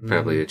game.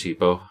 Probably a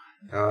cheapo.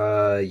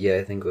 Yeah,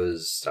 I think it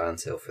was on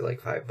sale for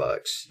like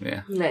 $5.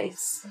 Yeah.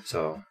 Nice.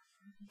 So.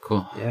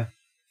 Cool. Yeah.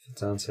 If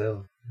it's on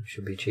sale, it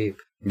should be cheap.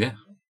 Yeah.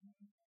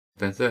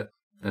 That's it.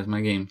 That's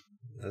my game.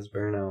 That's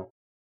Burnout.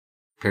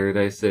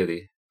 Paradise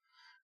City.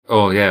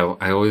 Oh, yeah.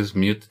 I always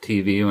mute the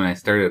TV when I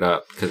start it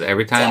up, because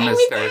every time it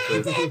starts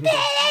with...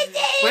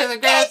 When the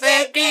girls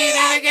say, "Get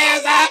out of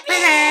girls are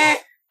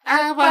pretty.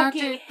 I want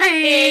you,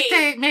 please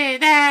take me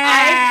down."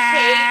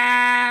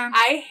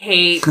 I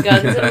hate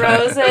Guns N'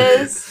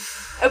 Roses.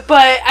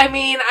 But, I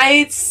mean,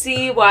 I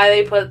see why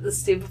they put the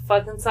stupid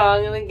fucking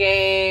song in the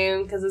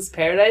game, because it's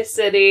Paradise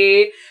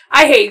City.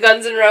 I hate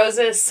Guns N'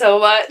 Roses so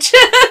much.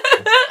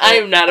 I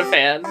am not a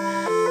fan.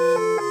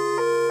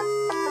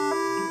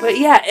 But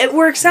yeah, it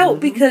works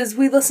out because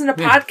we listen to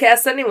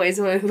podcasts anyways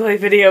when we play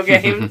video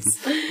games.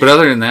 But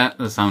other than that,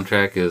 the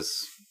soundtrack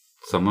is...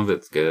 some of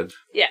it's good.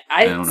 Yeah,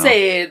 I'd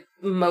say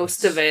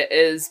most of it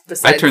is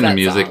besides I turn the that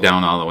music song.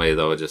 down all the way,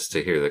 though, just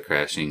to hear the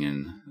crashing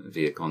and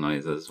vehicle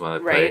noises while I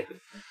play. Right.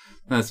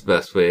 That's the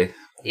best way.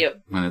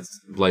 Yep. When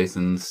it's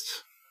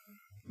licensed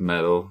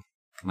metal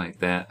like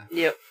that.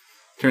 Yep.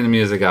 Turn the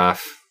music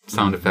off.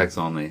 Sound effects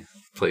only.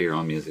 Play your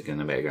own music in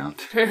the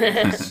background.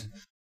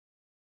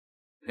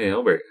 Hey,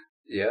 Albert.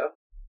 Yeah?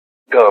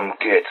 Come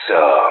get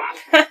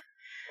some.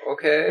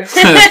 Okay.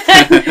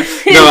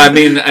 No,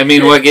 I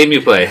mean, what game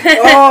you play?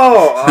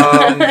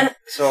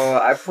 So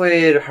I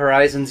played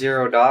Horizon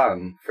Zero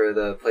Dawn for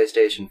the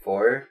PlayStation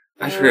 4.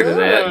 I've heard of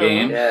that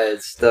game. Yeah,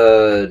 it's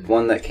the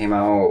one that came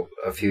out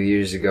a few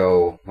years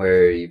ago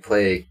where you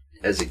play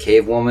as a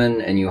cave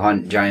woman and you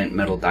hunt giant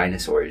metal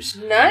dinosaurs.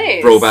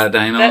 Nice. Robot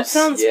dinos? That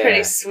sounds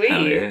pretty sweet.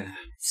 Oh, yeah.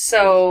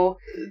 So,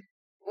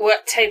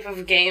 what type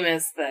of game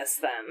is this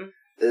then?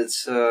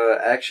 It's an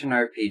action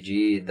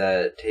RPG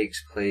that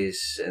takes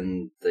place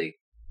in like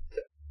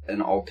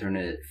an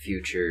alternate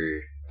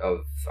future of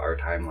our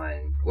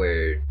timeline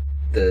where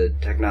the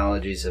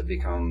technologies have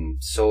become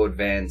so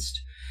advanced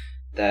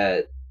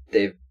that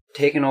they've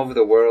taken over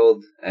the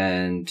world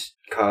and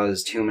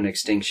caused human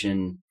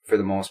extinction for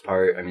the most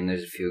part. I mean,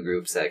 there's a few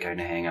groups that kind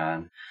of hang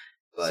on.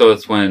 But So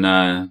it's when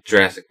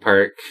Jurassic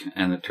Park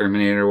and the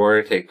Terminator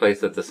War take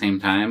place at the same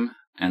time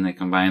and they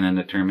combine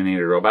into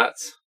Terminator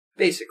robots?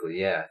 basically,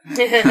 yeah.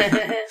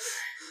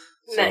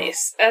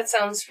 Nice. That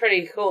sounds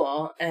pretty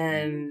cool.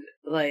 And,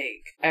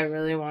 like, I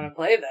really want to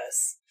play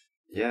this.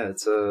 Yeah,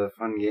 it's a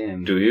fun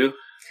game. Do you?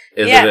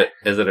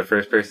 Is it a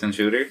first-person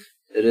shooter?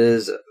 It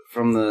is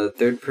from the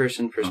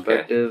third-person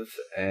perspective,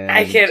 and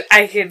I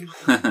could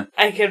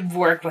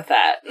work with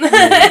that.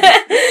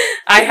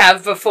 I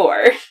have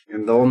before.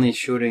 And the only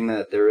shooting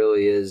that there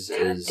really is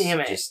damn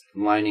it. just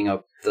lining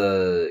up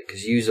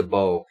because you use a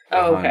bow.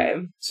 Oh, okay.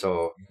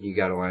 So you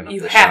got to line up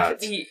the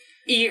shots.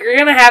 You're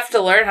gonna have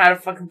to learn how to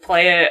fucking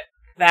play it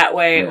that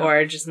way,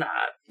 or just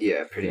not.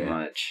 Yeah, pretty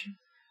much.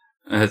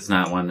 It's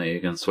not one that you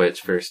can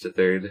switch first to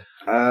third?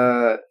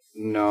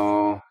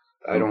 No.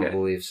 I don't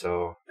believe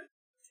so.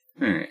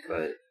 Alright.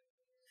 But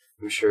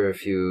I'm sure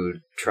if you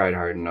tried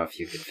hard enough,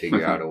 you could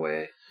figure out a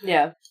way.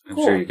 Yeah. I'm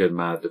sure you could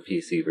mod the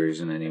PC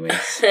version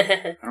anyways.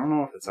 I don't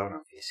know if it's out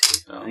on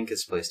PC. I think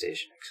it's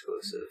PlayStation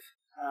exclusive.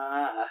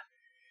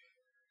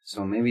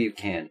 So maybe you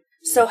can.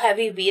 So have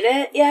you beat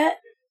it yet?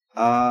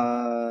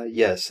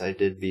 Yes, I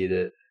did beat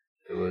it.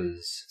 It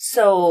was...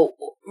 So,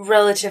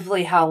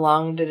 relatively how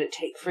long did it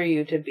take for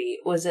you to beat?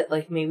 Was it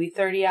like maybe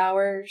 30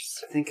 hours?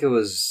 I think it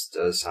was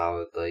a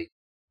solid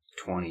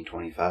 20,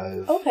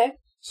 25. Okay.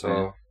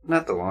 So,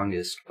 not the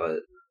longest, but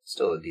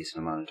still a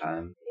decent amount of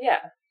time. Yeah.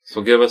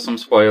 So give us some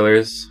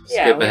spoilers.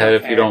 Skip ahead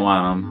if you don't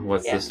want them.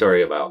 What's the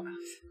story about?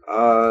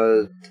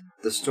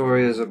 The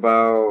story is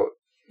about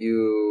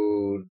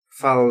you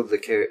follow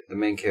the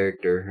main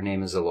character. Her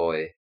name is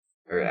Aloy.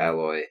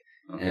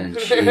 Okay.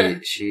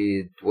 And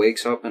she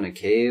wakes up in a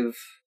cave.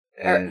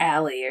 Or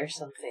alley or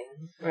something,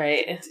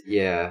 right?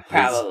 Yeah.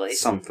 Probably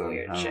something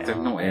weird shit. There's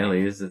no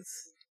alleys.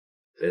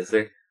 Is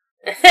there?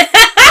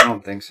 I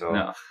don't think so.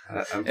 No.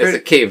 It's a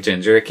cave,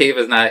 Ginger. A cave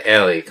is not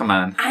alley. Come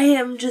on. I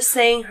am just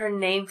saying her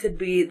name could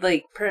be,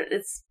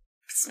 it's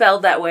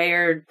spelled that way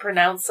or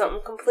pronounced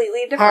something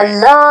completely different.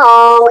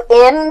 Hello,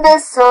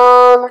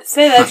 imbecile.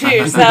 Say that to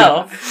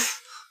yourself.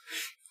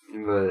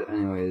 But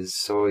anyways,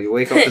 so you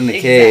wake up in the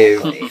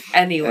cave.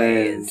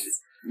 Anyways. And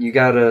you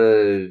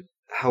gotta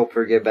help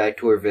her get back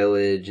to her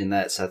village, and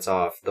that sets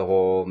off the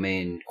whole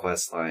main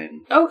quest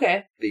line.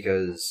 Okay.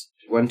 Because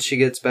once she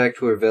gets back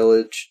to her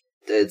village,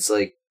 it's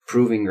like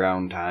proving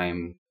ground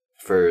time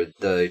for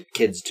the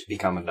kids to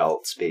become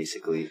adults,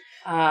 basically.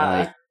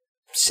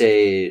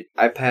 Say,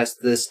 I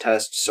passed this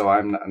test, so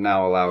I'm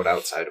now allowed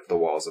outside of the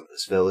walls of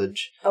this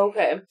village.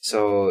 Okay.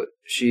 So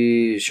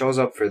she shows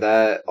up for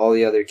that. All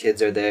the other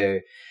kids are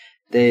there.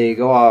 They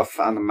go off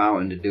on the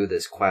mountain to do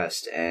this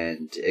quest,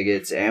 and it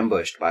gets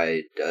ambushed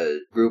by a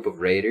group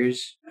of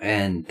raiders,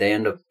 and they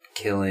end up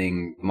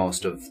killing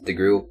most of the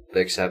group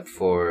except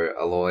for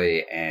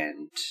Aloy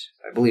and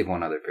I believe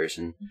one other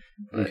person.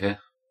 Okay.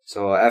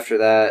 So after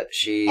that,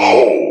 she...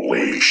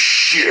 Holy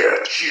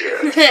shit!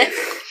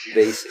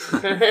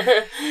 Basically.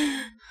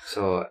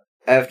 So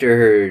after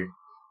her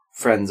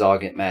friends all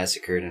get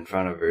massacred in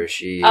front of her,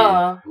 she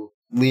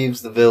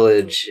leaves the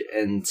village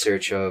in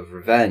search of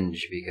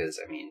revenge because,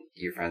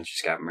 your friends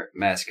just got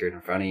massacred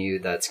in front of you.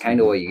 That's kind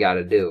of what you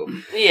gotta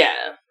do.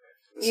 Yeah.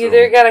 You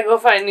either gotta go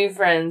find new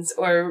friends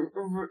or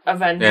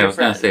avenge your friends. I was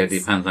gonna say it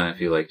depends on if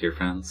you like your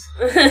friends.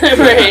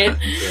 Right.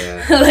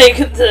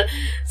 Yeah.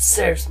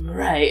 Serves them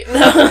right.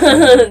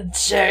 No.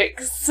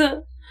 Jerks.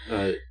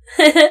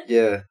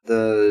 Yeah,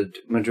 the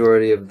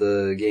majority of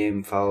the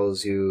game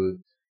follows you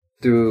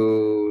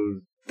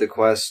through the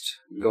quest,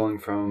 going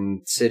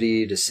from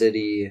city to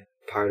city,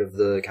 part of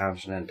the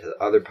continent to the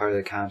other part of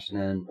the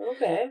continent.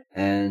 Okay.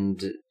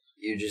 And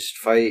you just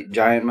fight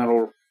giant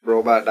metal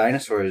robot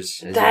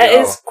dinosaurs. That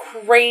is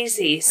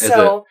crazy. Is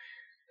it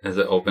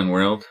open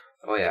world?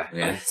 Oh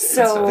yeah.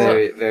 So it's a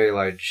very, very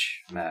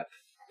large map.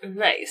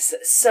 Nice.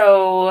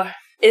 So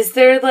is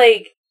there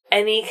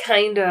any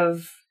kind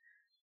of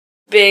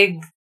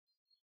big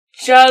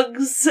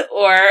jugs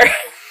or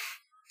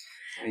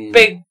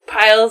big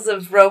piles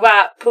of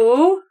robot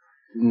poo?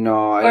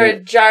 No. Or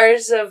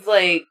jars of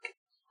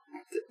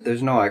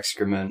There's no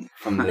excrement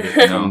from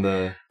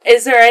the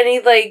Is there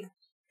any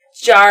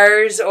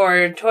jars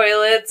or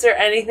toilets or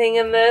anything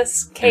in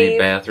this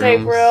cave type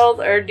world,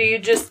 or do you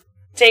just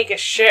take a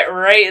shit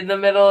right in the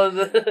middle of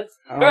the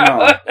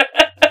I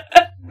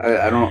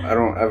don't know. I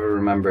don't ever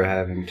remember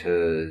having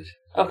to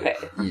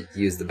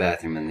use the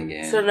bathroom in the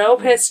game. So no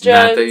piss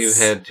jugs. Not that you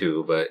had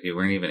to, but you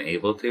weren't even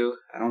able to?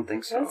 I don't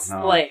think so. That's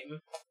lame.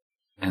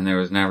 And there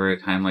was never a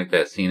time like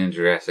that scene in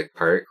Jurassic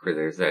Park where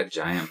there's that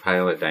giant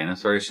pile of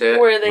dinosaur shit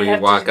where they have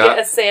you walk to get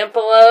a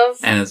sample of,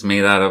 and it's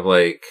made out of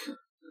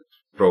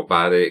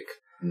robotic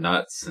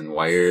nuts and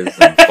wires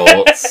and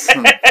bolts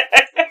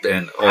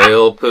and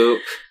oil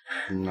poop.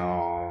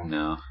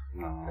 No.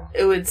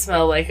 It would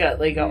smell like a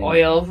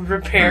oil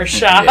repair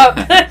shop.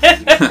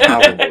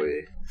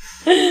 Probably.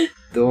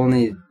 The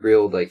only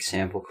real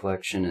sample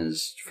collection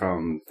is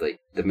from the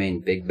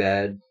main Big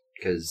Bad,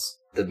 because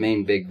the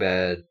main Big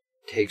Bad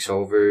takes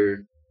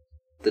over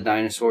the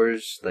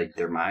dinosaurs,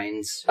 their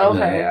minds, and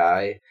their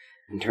AI,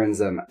 and turns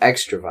them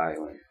extra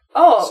violent.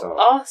 Oh, so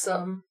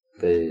awesome.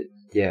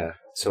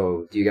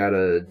 So you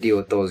gotta deal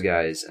with those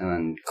guys and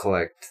then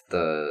collect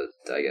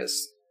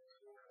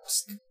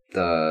what's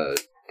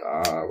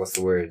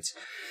the words?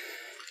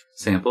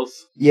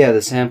 Samples? Yeah,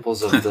 the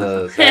samples of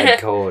the bad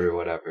code or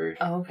whatever.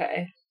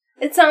 Okay.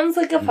 It sounds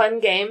like a fun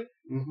game.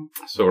 Mm-hmm.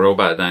 So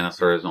robot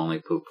dinosaurs only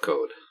poop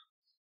code.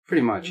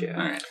 Pretty much, yeah.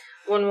 All right.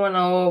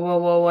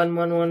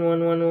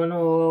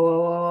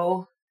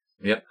 11011111111.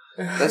 Yep.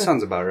 That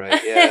sounds about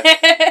right, yeah.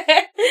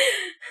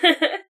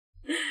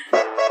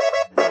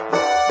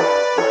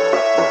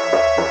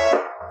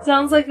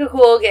 Sounds like a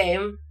cool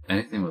game.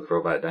 Anything with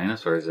robot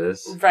dinosaurs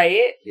is.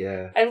 Right?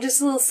 Yeah. I'm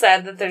just a little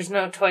sad that there's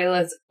no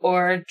toilets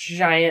or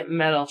giant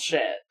metal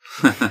shit.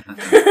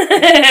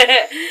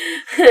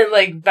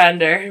 Like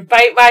Bender.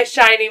 Bite my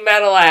shiny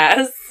metal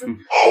ass.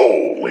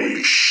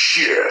 Holy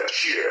shit.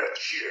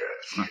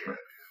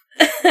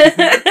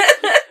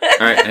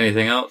 Alright,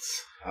 anything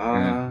else?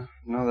 No,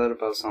 that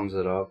about sums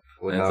it up.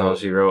 That's all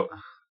she wrote.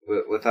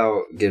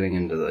 Without getting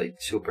into, like,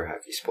 super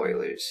heavy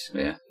spoilers.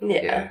 Yeah.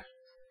 Yeah.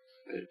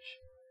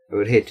 I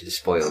would hate to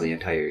spoil the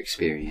entire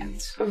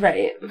experience.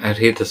 Right. I'd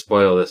hate to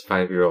spoil this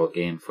 5-year-old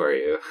game for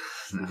you.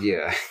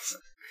 Yeah.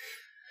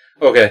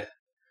 Okay.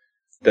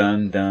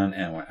 Done,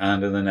 and we're on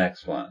to the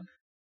next one.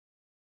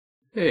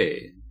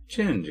 Hey,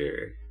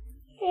 Ginger.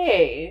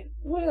 Hey,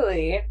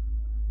 Willie.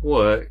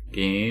 What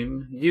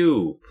game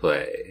you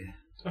play?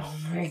 Oh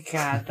my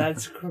god,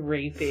 that's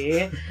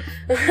creepy.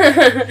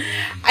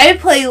 I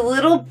play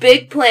Little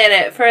Big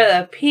Planet for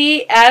the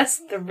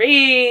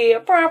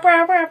PS3.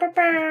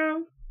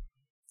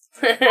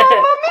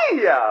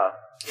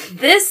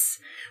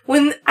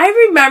 When I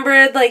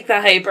remembered like the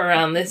hype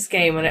around this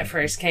game when it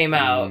first came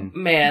out,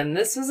 man,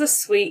 this was a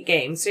sweet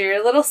game. So you're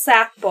a little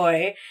sack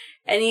boy,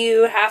 and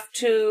you have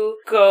to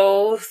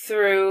go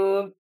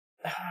through.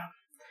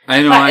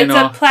 I know. It's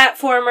a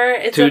platformer.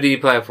 It's 2D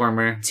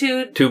platformer.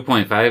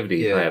 2.5D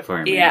yeah.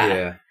 platformer.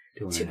 Yeah.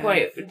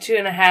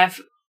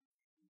 2.5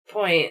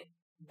 point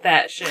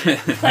that shit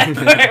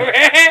platformer.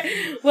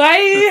 Why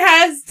it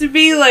has to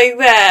be like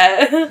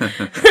that?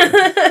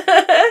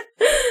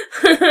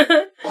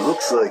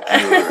 Looks like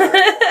you're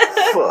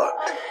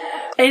fucked.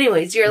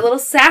 Anyways, you're a little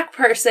sack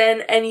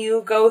person, and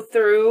you go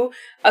through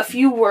a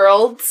few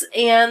worlds,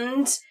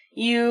 and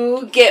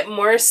you get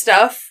more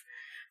stuff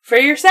for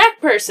your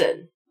sack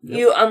person. Yep.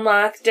 You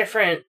unlock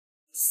different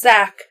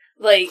sack,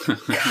 like,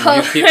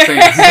 colors. You keep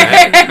saying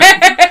sack.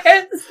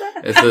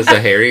 Is this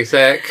a hairy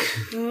sack?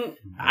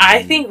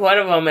 I think one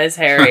of them is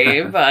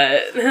hairy,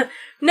 but...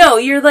 No,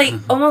 you're like,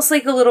 almost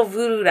like a little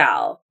voodoo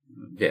doll.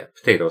 Yeah,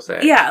 potato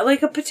sack. Yeah,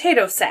 like a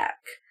potato sack.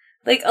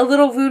 Like a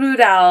little voodoo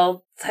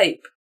doll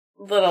type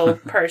little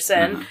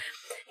person.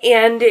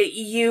 And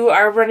you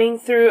are running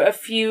through a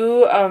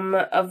few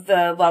of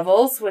the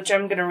levels, which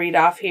I'm going to read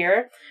off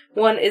here.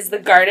 One is the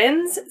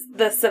gardens,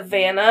 the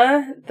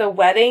savannah, the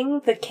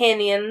wedding, the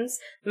canyons,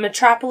 the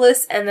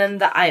metropolis, and then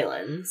the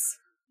islands.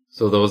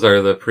 So those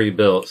are the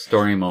pre-built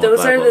story mode Those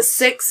levels. are the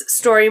 6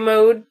 story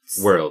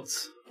modes.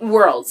 Worlds,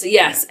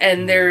 yes. Yeah.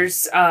 And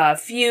there's a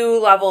few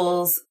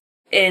levels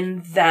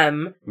in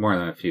them. More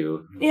than a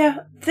few.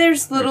 Yeah,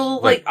 there's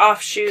little like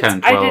offshoots.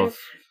 10, 12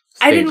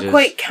 I didn't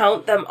quite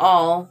count them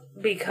all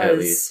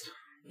because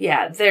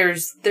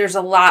there's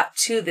a lot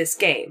to this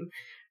game.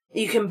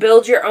 You can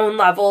build your own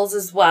levels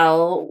as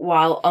well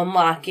while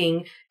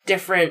unlocking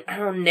different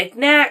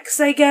knickknacks,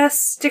 I guess,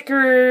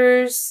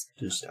 stickers.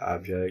 Just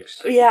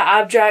objects. Yeah,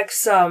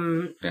 objects.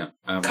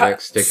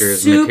 Objects,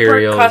 stickers, super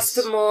materials.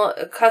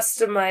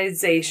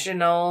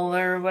 Customizational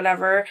or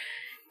whatever.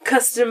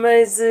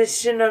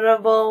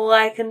 Customizationable,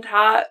 I can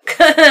talk.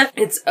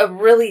 It's a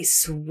really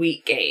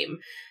sweet game.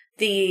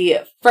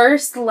 The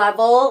first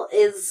level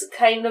is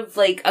kind of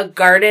like a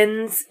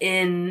gardens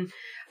in,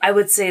 I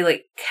would say,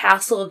 like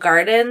castle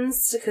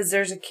gardens, because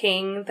there's a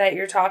king that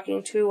you're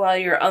talking to while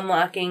you're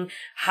unlocking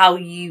how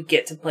you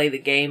get to play the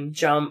game.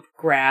 Jump,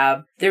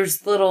 grab.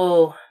 There's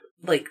little,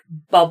 like,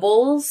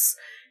 bubbles.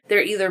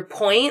 They're either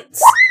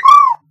points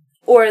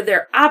or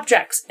they're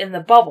objects in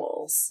the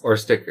bubbles. Or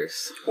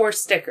stickers.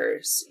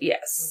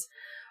 Yes.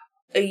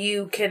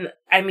 You can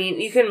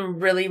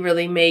really,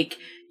 really make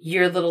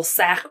your little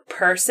sack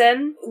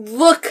person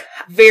look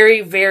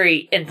very,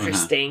 very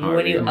interesting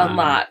when you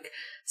unlock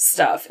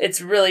stuff.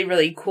 It's really,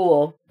 really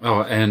cool.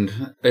 Oh,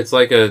 and it's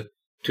like a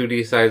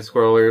 2D side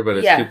scroller, but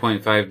it's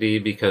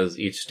 2.5D because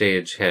each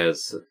stage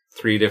has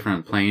 3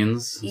 different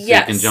planes. So you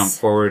can jump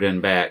forward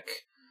and back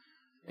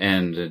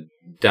and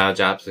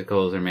dodge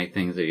obstacles or make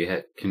things that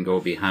you can go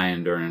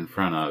behind or in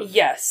front of.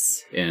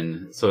 Yes.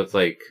 So it's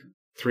like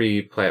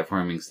 3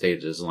 platforming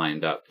stages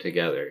lined up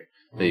together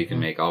that you can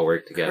make all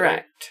work together.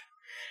 Correct.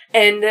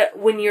 And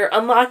when you're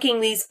unlocking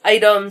these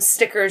items,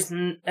 stickers,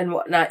 and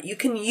whatnot, you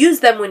can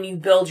use them when you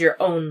build your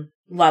own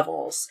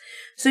levels.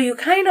 So you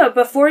kind of,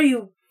 before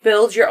you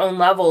build your own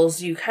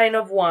levels, you kind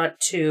of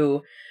want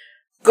to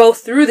go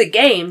through the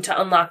game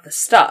to unlock the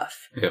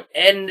stuff. Yep.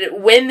 And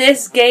when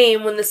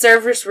the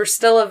servers were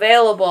still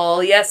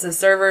available, yes, the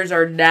servers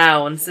are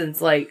down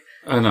since like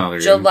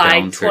July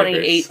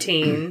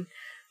 2018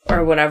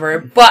 or whatever.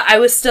 But I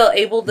was still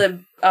able to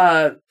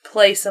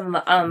play some of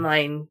the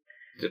online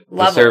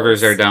The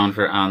servers are down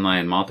for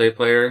online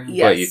multiplayer,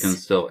 Yes. but you can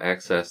still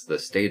access the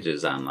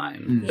stages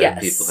online that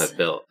people have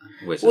built,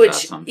 which is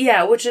awesome.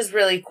 Yeah, which is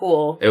really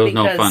cool. It was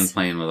no fun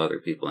playing with other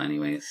people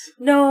anyways.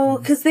 No,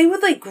 because they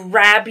would, like,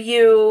 grab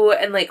you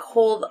and, like,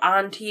 hold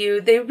on to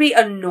you. They would be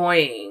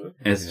annoying.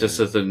 It's just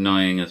as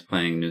annoying as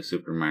playing New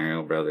Super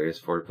Mario Brothers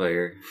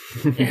 4-player.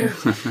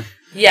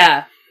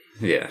 Yeah.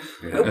 Yeah.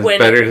 It's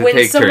better to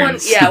take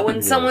turns. Yeah,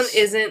 when someone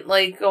isn't,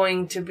 like,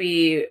 going to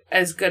be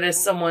as good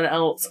as someone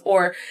else.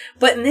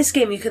 But in this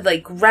game, you could,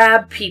 like,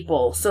 grab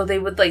people, so they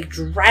would, like,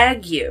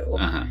 drag you.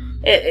 Uh-huh.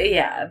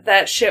 Yeah,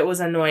 that shit was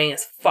annoying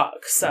as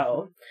fuck,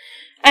 so.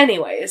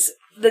 Anyways,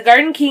 the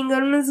Garden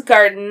Kingdom is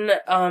garden.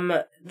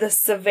 The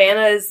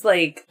savannah is,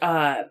 like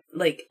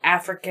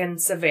African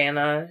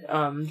savannah.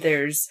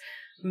 There's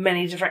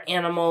many different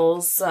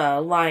animals,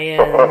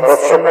 lions,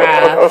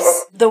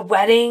 giraffes. The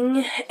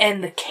wedding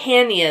and the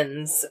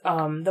canyons.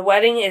 The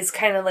wedding is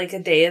kind of like a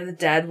Day of the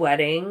Dead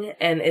wedding,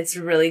 and it's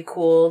really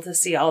cool to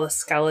see all the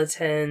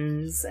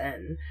skeletons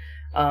and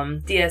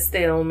Dias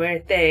de la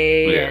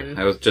Muerte. Yeah,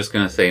 I was just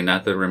gonna say,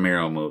 not the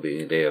Romero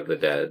movie, Day of the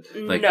Dead,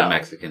 like the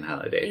Mexican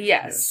holiday.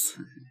 Yes.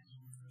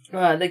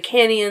 The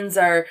canyons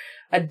are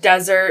a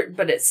desert,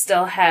 but it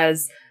still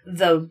has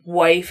the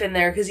wife in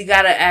there, because you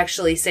gotta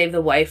actually save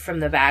the wife from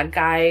the bad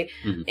guy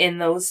in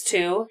those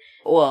two.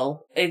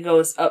 Well, it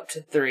goes up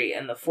to 3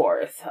 in the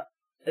 4th.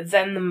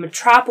 Then the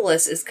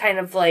metropolis is kind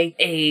of like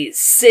a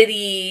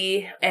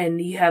city,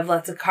 and you have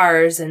lots of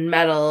cars and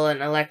metal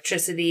and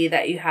electricity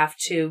that you have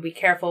to be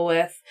careful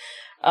with.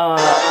 The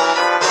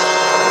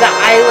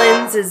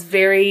islands is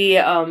very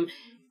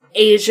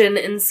Asian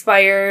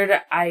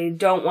inspired. I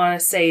don't want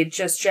to say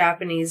just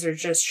Japanese or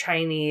just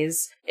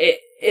Chinese.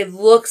 It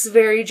looks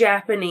very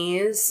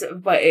Japanese,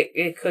 but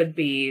it could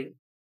be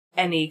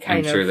any kind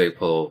of... I'm sure they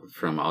pull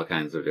from all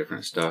kinds of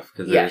different stuff,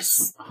 because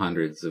there's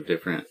hundreds of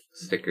different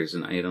stickers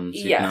and items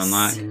you can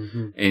unlock.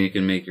 And you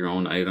can make your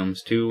own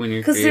items too when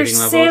you're creating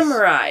levels. Because there's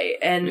samurai,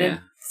 and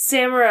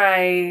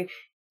samurai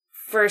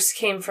first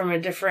came from a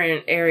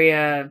different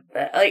area.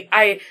 Like,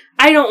 I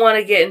don't want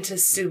to get into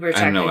super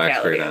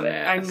technicality of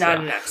it. I'm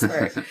not an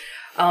expert.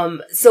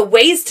 So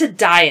ways to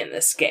die in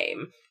this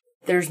game.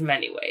 There's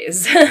many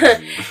ways.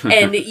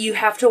 And you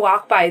have to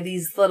walk by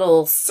these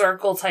little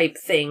circle type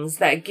things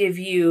that give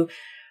you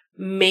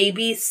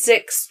maybe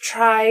 6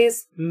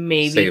 tries,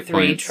 maybe save 3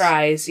 points.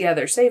 Tries. Yeah,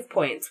 they're save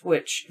points,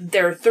 which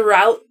they're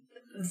throughout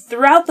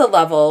the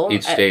level.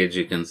 Each stage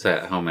you can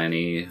set how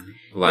many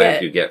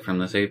lives you get from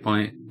the save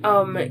point.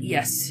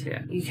 Yes,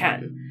 you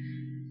can.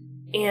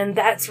 And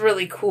that's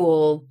really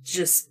cool.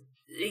 Just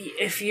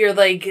if you're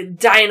like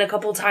dying a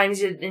couple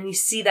times and you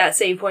see that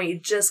save point, you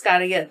just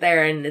gotta get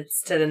there and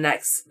it's to the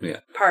next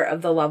part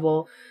of the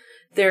level.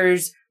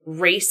 There's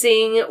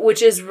racing,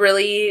 which is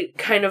really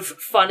kind of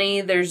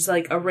funny. There's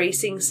like a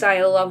racing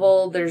style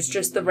level. There's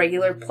just the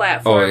regular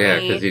platform. Oh yeah,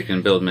 because you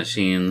can build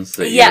machines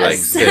that you like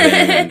sit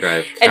in and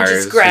drive cars and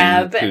just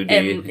grab in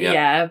 2D.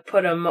 And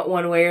put them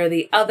one way or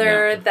the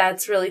other.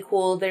 That's really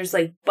cool. There's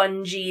like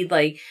bungee,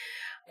 like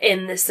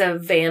in the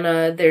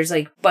savannah, there's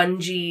like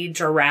bungee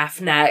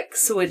giraffe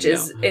necks, which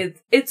is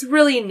it's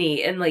really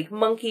neat, and like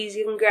monkeys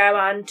you can grab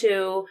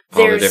onto.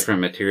 There's all the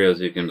different materials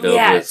you can build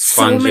with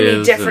sponges, so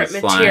many different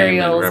and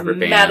materials, and rubber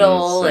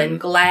metal bands and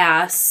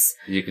glass.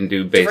 You can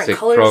do basic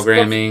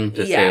programming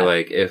to say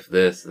like if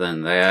this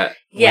then that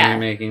when you're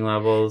making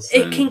levels.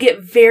 It can get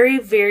very,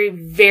 very,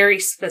 very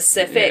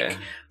specific,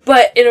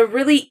 but in a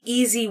really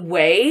easy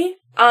way.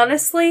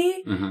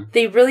 Honestly,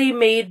 they really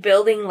made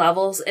building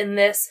levels in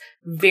this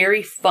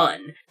very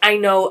fun. I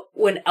know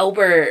when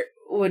Albert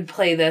would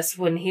play this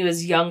when he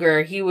was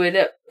younger, he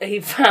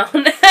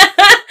found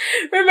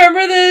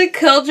remember the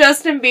Kill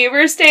Justin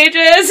Bieber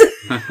stages?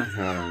 I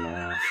don't know.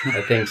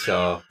 I think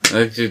so.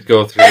 Let's just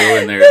go through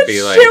and there'd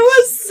be like... It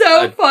was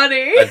so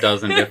funny. A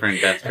dozen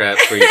different death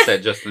traps where you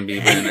set Justin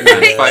Bieber in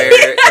a fire,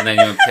 and then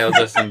you impale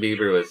Justin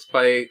Bieber with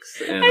spikes,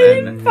 and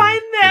then didn't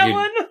find that you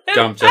one.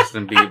 Dump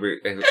Justin Bieber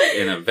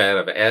in a vat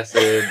of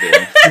acid.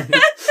 And...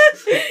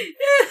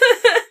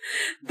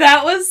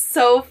 That was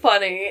so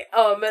funny.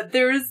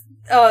 There's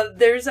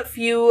a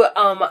few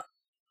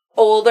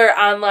older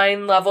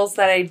online levels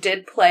that I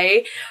did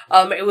play.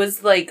 It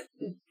was like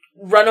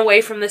run away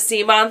from the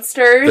sea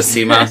monsters. The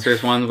sea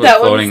monsters ones with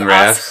floating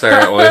rafts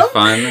are always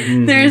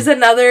fun. There's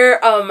another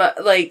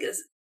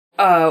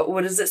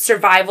what is it?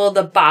 Survival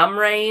the Bomb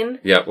Rain.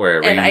 Yep, where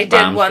it rains and I did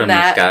bombs one from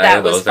that the sky.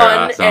 that was Those fun,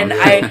 are awesome. and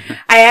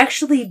I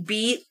actually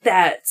beat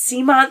that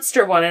sea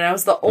monster one, and I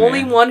was the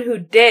only one who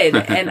did,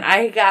 and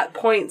I got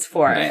points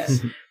for it.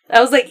 I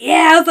was like,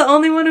 I was the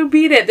only one who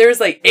beat it. There was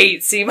like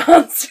 8 sea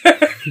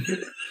monsters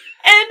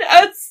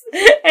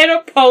and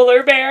a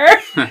polar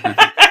bear.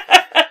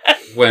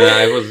 When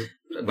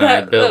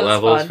I built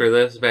levels fun. for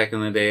this back in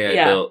the day,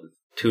 I built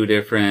 2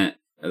 different.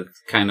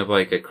 It's kind of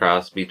like a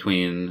cross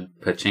between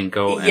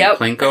Pachinko and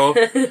Plinko.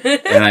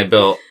 And I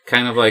built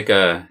kind of like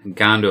a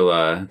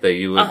gondola that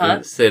you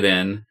would sit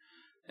in,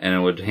 and it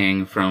would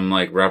hang from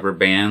like rubber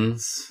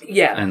bands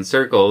and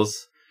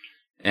circles.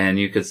 and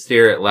you could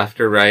steer it left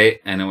or right,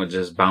 and it would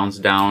just bounce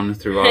down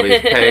through all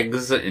these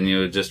pegs, and you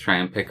would just try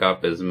and pick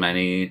up as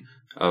many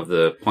of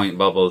the point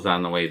bubbles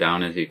on the way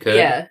down as you could.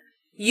 Yeah.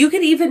 You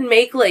could even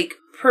make, like,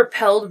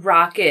 propelled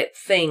rocket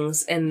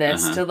things in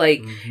this to,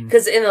 like,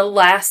 because in the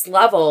last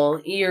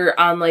level, you're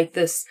on, like,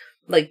 this,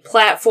 like,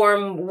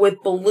 platform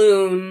with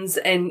balloons,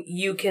 and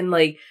you can,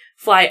 like,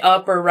 fly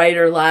up or right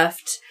or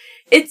left.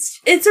 It's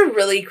a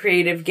really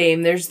creative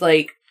game. There's,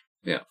 like,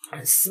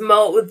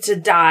 smoke to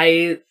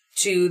die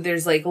to,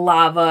 there's, like,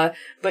 lava,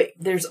 but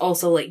there's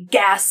also, like,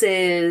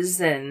 gases,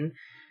 and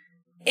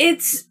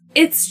it's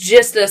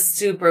just a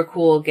super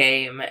cool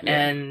game,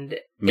 and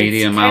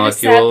Media it's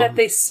Molecule. Sad that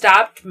they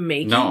stopped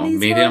making these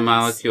Media ones.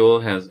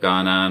 Molecule has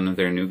gone on.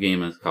 Their new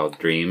game is called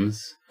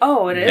Dreams.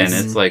 Oh, it is?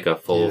 And it's like a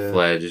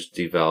full-fledged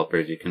developer.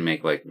 You can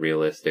make like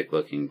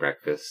realistic-looking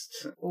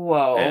breakfasts.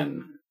 Whoa.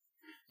 And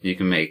you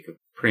can make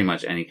pretty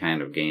much any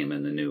kind of game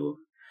in the new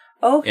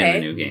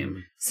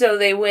game. So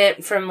they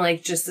went from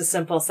like just a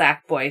simple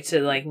Sackboy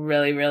to like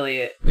really,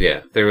 really...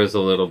 Yeah, there was a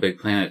Little Big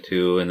Planet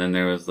 2, and then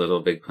there was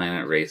Little Big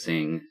Planet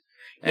Racing.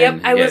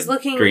 And, I was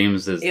looking...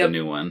 Dreams is the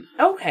new one.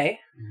 Okay.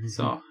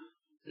 So...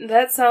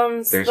 That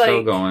sounds They're like...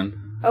 still going.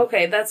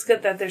 Okay, that's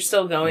good that they're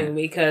still going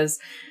because...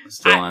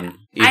 Still on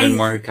even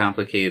more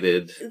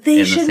complicated They in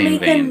the should same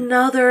make vein.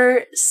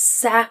 another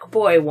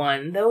Sackboy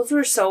one. Those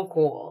were so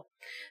cool.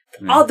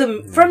 All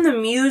from the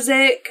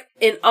music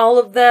in all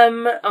of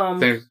them.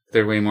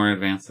 They're way more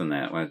advanced than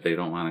that. They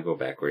don't want to go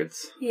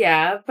backwards.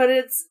 Yeah, but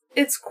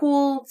it's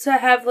cool to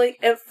have like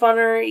a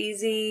funner,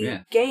 easy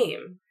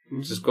game.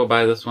 Just go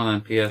buy this one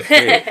on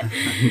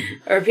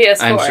PS3 or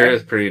PS4. I'm sure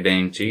it's pretty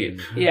dang cheap.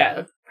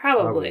 Yeah,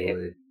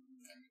 probably.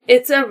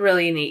 It's a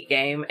really neat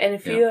game, and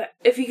if you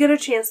get a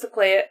chance to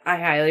play it, I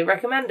highly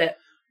recommend it.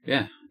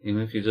 Yeah,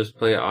 even if you just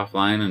play it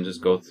offline and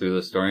just go through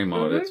the story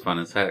mode, it's fun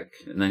as heck.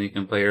 And then you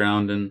can play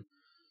around and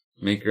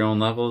make your own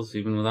levels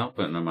even without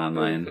putting them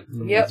online.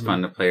 Yep. It's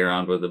fun to play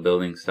around with the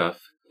building stuff.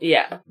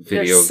 Yeah,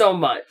 there's so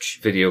much.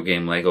 Video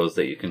game Legos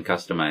that you can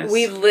customize.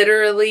 We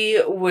literally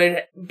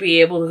would be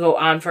able to go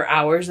on for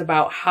hours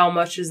about how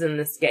much is in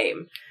this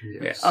game.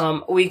 Yes.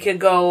 We could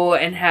go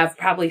and have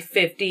probably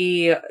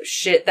 50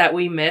 shit that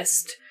we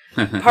missed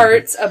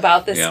parts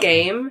about this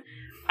game.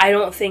 I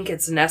don't think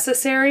it's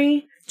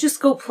necessary.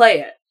 Just go play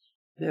it.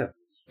 Yeah.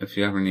 If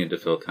you ever need to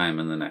fill time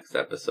in the next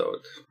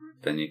episode,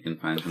 then you can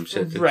find some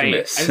shit that you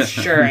missed. I'm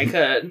sure I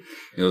could.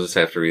 You'll just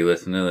have to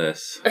re-listen to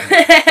this.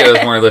 Give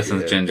us more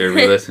listens, Ginger.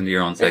 Re-listen to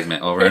your own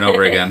segment over and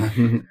over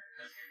again.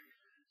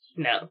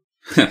 No.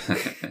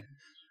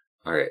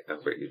 Alright,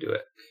 Albert, you do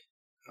it.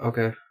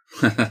 Okay.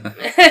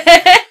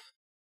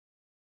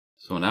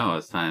 So now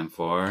it's time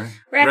for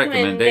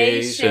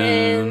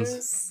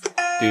recommendations.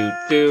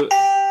 Doodly-doo.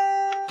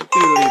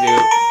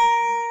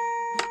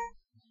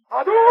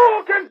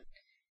 Hadouken!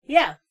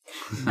 Yeah.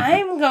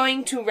 I'm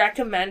going to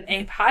recommend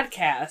a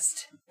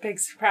podcast. Big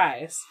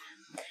surprise.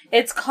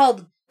 It's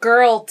called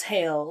Girl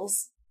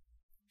Tales.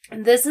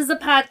 This is a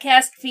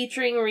podcast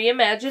featuring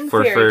reimagined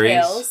fairy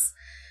tales.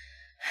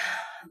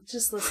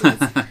 Just listen.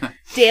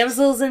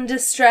 Damsels in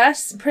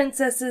distress,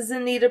 princesses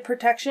in need of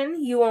protection.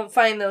 You won't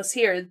find those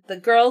here. The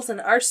girls in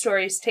our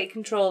stories take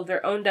control of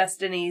their own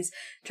destinies,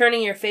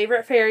 turning your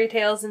favorite fairy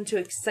tales into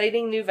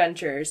exciting new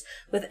ventures.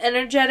 With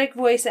energetic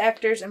voice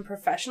actors and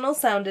professional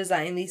sound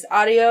design, these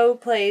audio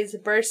plays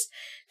burst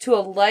to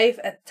life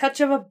at the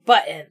touch of a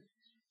button.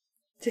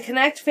 To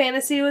connect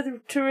fantasy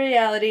to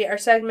reality, our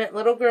segment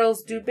Little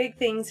Girls Do Big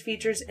Things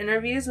features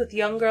interviews with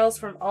young girls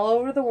from all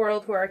over the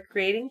world who are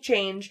creating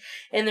change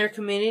in their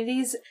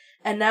communities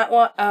and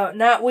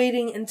not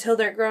waiting until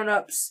they're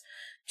grown-ups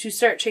to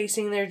start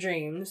chasing their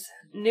dreams.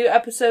 New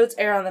episodes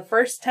air on the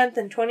 1st, 10th,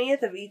 and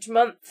 20th of each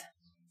month.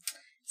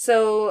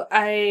 So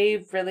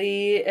I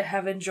really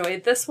have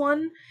enjoyed this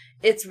one.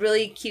 It's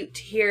really cute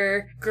to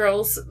hear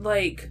girls,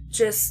 like,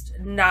 just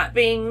not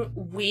being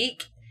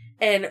weak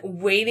and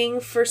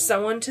waiting for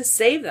someone to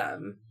save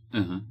them.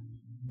 Mm-hmm.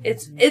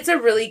 It's a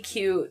really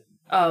cute,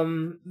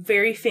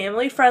 very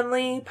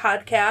family-friendly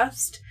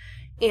podcast.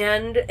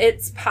 And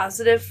it's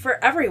positive for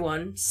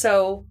everyone.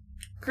 So,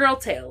 Girl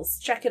Tales,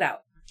 check it out.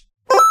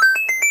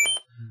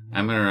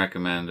 I'm going to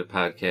recommend a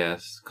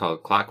podcast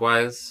called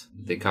Clockwise.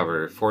 They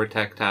cover 4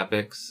 tech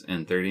topics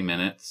in 30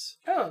 minutes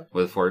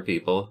with 4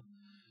 people.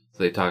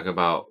 So they talk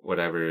about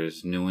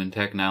whatever's new in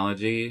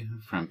technology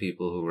from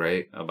people who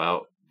write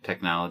about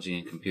technology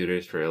and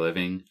computers for a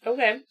living.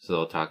 Okay. So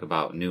they'll talk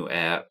about new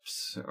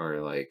apps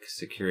or like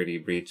security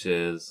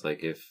breaches,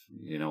 like if,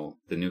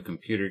 the new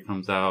computer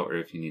comes out or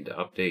if you need to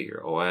update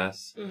your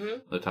OS. Mm-hmm.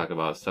 They'll talk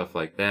about stuff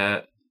like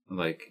that,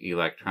 like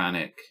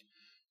electronic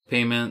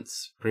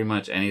payments, pretty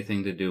much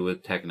anything to do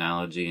with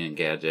technology and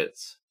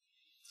gadgets.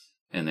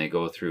 And they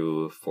go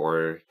through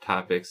 4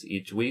 topics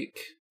each week.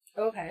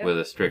 Okay. With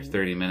a strict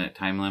 30-minute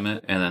time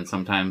limit. And then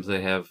sometimes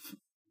they have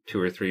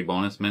 2 or 3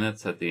 bonus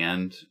minutes at the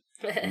end.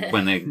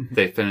 When they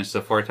finish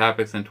the 4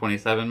 topics in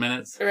 27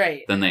 minutes,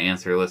 right? Then they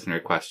answer listener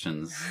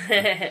questions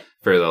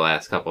for the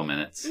last couple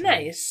minutes.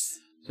 Nice.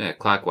 Yeah,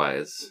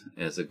 Clockwise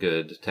is a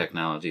good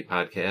technology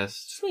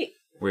podcast. Sweet.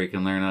 where you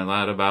can learn a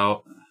lot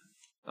about.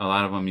 A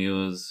lot of them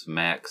use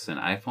Macs and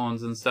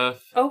iPhones and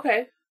stuff.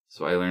 Okay.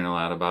 So I learn a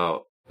lot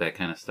about that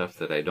kind of stuff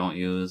that I don't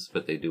use,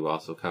 but they do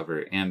also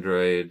cover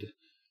Android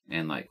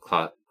and like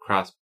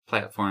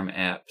cross-platform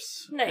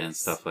apps and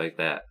stuff like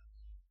that.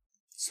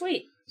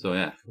 Sweet. So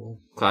yeah,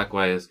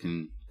 Clockwise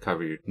can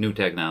cover your new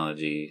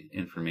technology,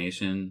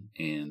 information,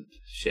 and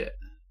shit.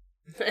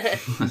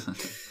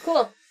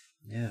 Cool.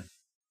 Yeah.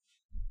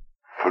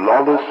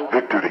 Flawless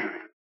victory.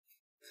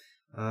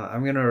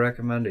 I'm gonna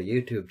recommend a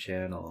YouTube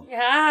channel.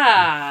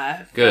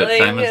 Yeah. Good.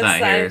 Simon's not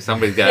here.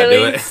 Somebody's got to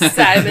do it.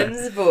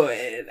 Simon's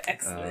void.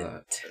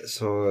 Excellent.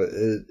 So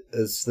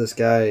it's this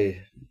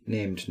guy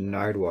named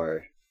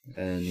Nardwar,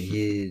 and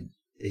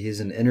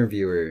he's an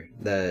interviewer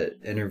that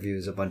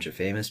interviews a bunch of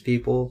famous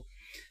people.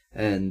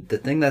 And the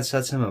thing that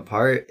sets him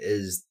apart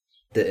is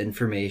the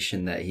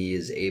information that he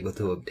is able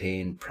to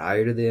obtain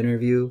prior to the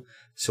interview.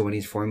 So when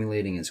he's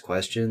formulating his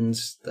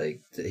questions,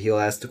 like he'll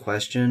ask the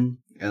question,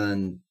 and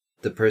then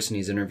the person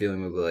he's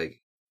interviewing will be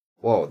like,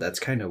 "Whoa, that's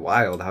kind of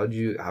wild. How do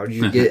you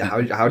get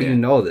how do you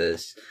know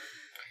this?"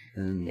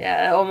 And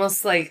yeah,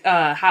 almost like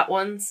Hot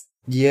Ones.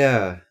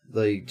 Yeah,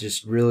 like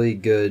just really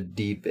good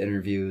deep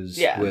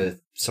interviews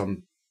with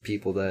some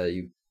people that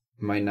you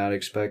might not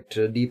expect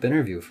a deep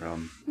interview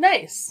from.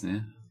 Nice.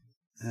 Yeah.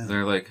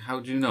 They're like,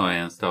 "How'd you know I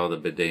installed a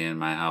bidet in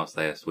my house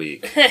last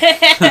week?"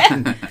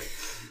 I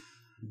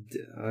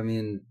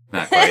mean,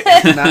 not quite.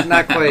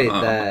 not quite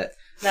that.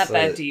 Not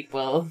that deep,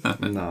 Will.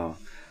 No.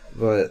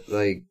 But,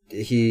 like,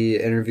 he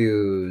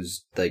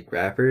interviews, like,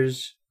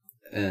 rappers,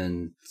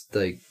 and,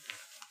 like,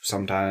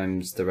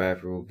 sometimes the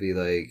rapper will be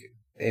like,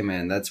 "Hey,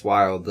 man, that's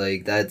wild.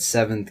 Like, that's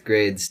 7th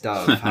grade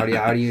stuff. How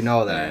do you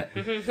know that?"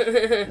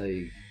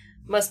 Like,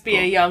 must be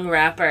a young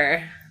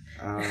rapper.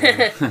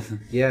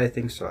 Yeah, I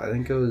think so. I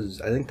think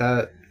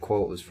that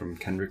quote was from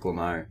Kendrick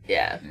Lamar.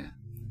 Yeah.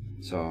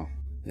 So,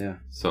 yeah.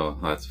 So,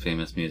 lots of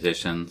famous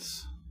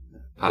musicians,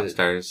 pop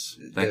stars,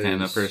 that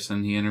kind of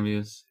person he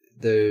interviews.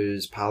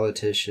 There's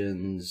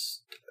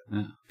politicians,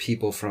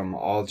 people from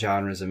all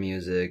genres of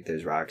music.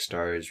 There's rock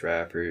stars,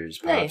 rappers,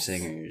 pop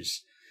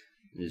singers.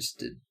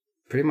 Just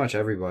pretty much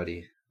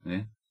everybody.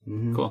 Yeah.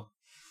 Mm-hmm. Cool.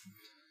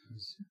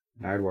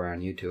 Nardwar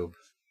on YouTube.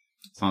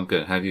 Sounds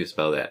good. How do you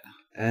spell that?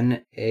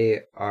 Nardwaur.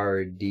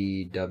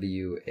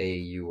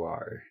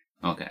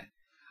 Okay.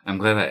 I'm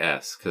glad I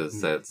asked,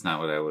 because that's not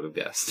what I would have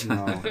guessed.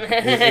 No. It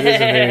is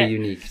a very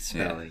unique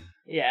spelling.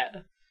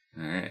 Yeah.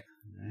 All right.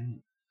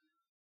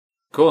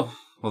 Cool.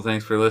 Well,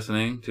 thanks for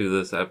listening to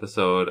this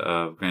episode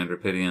of Grand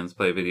Rapidians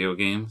Play Video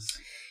Games.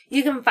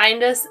 You can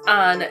find us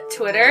on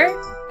Twitter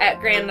at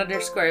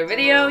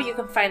 @grand_video. You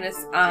can find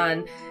us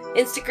on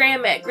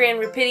Instagram at Grand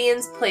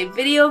Rapidians Play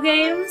Video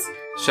Games.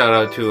 Shout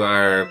out to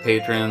our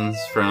patrons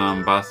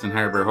from Boston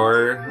Harbor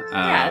Horror.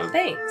 Yeah,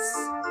 thanks.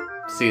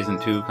 Season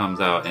 2 comes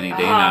out any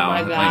day now.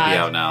 My it God. might be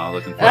out now.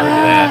 Looking forward to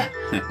that.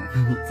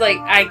 It's like,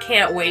 I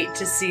can't wait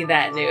to see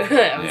that new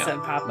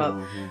episode pop up.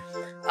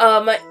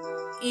 Mm-hmm.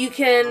 You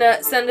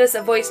can send us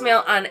a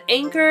voicemail on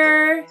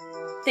Anchor.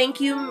 Thank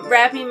you,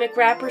 Rappy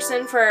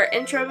McRapperson, for our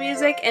intro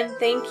music, and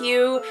thank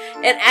you,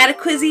 and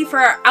Adequizzy for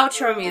our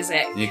outro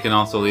music. You can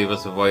also leave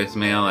us a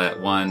voicemail at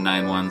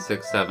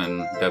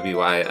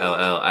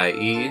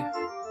 1-9167-WILLIE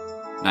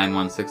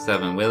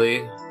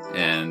 9167-WILLIE,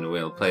 and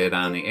we'll play it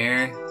on the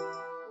air.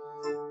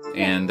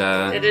 And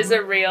it is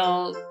a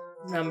real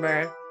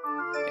number.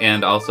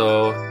 And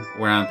also,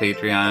 we're on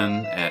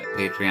Patreon at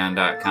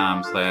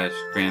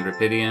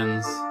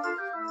patreon.com/GrandRapidians.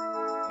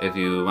 If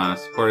you want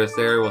to support us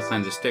there, we'll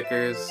send you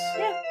stickers.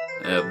 Yeah.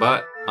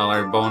 But all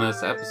our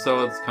bonus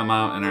episodes come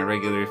out in our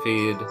regular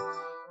feed.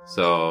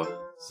 So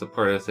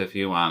support us if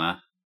you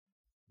wanna.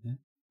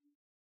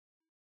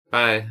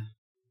 Bye.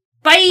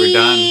 Bye. We're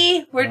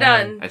done. We're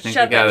done. I think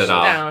Shut we got that it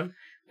all. down.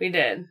 We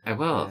did. I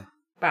will.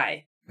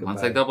 Bye.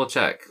 Once I double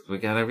check. We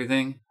got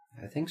everything?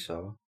 I think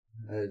so.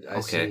 I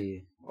Okay.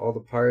 see all the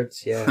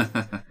parts, yeah.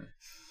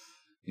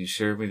 You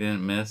sure we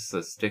didn't miss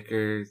a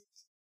sticker?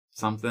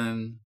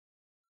 Something?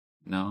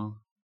 No?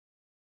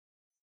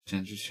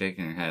 Ginger's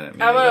shaking her head at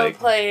me. I'm gonna like,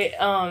 play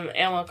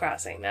Animal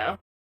Crossing now.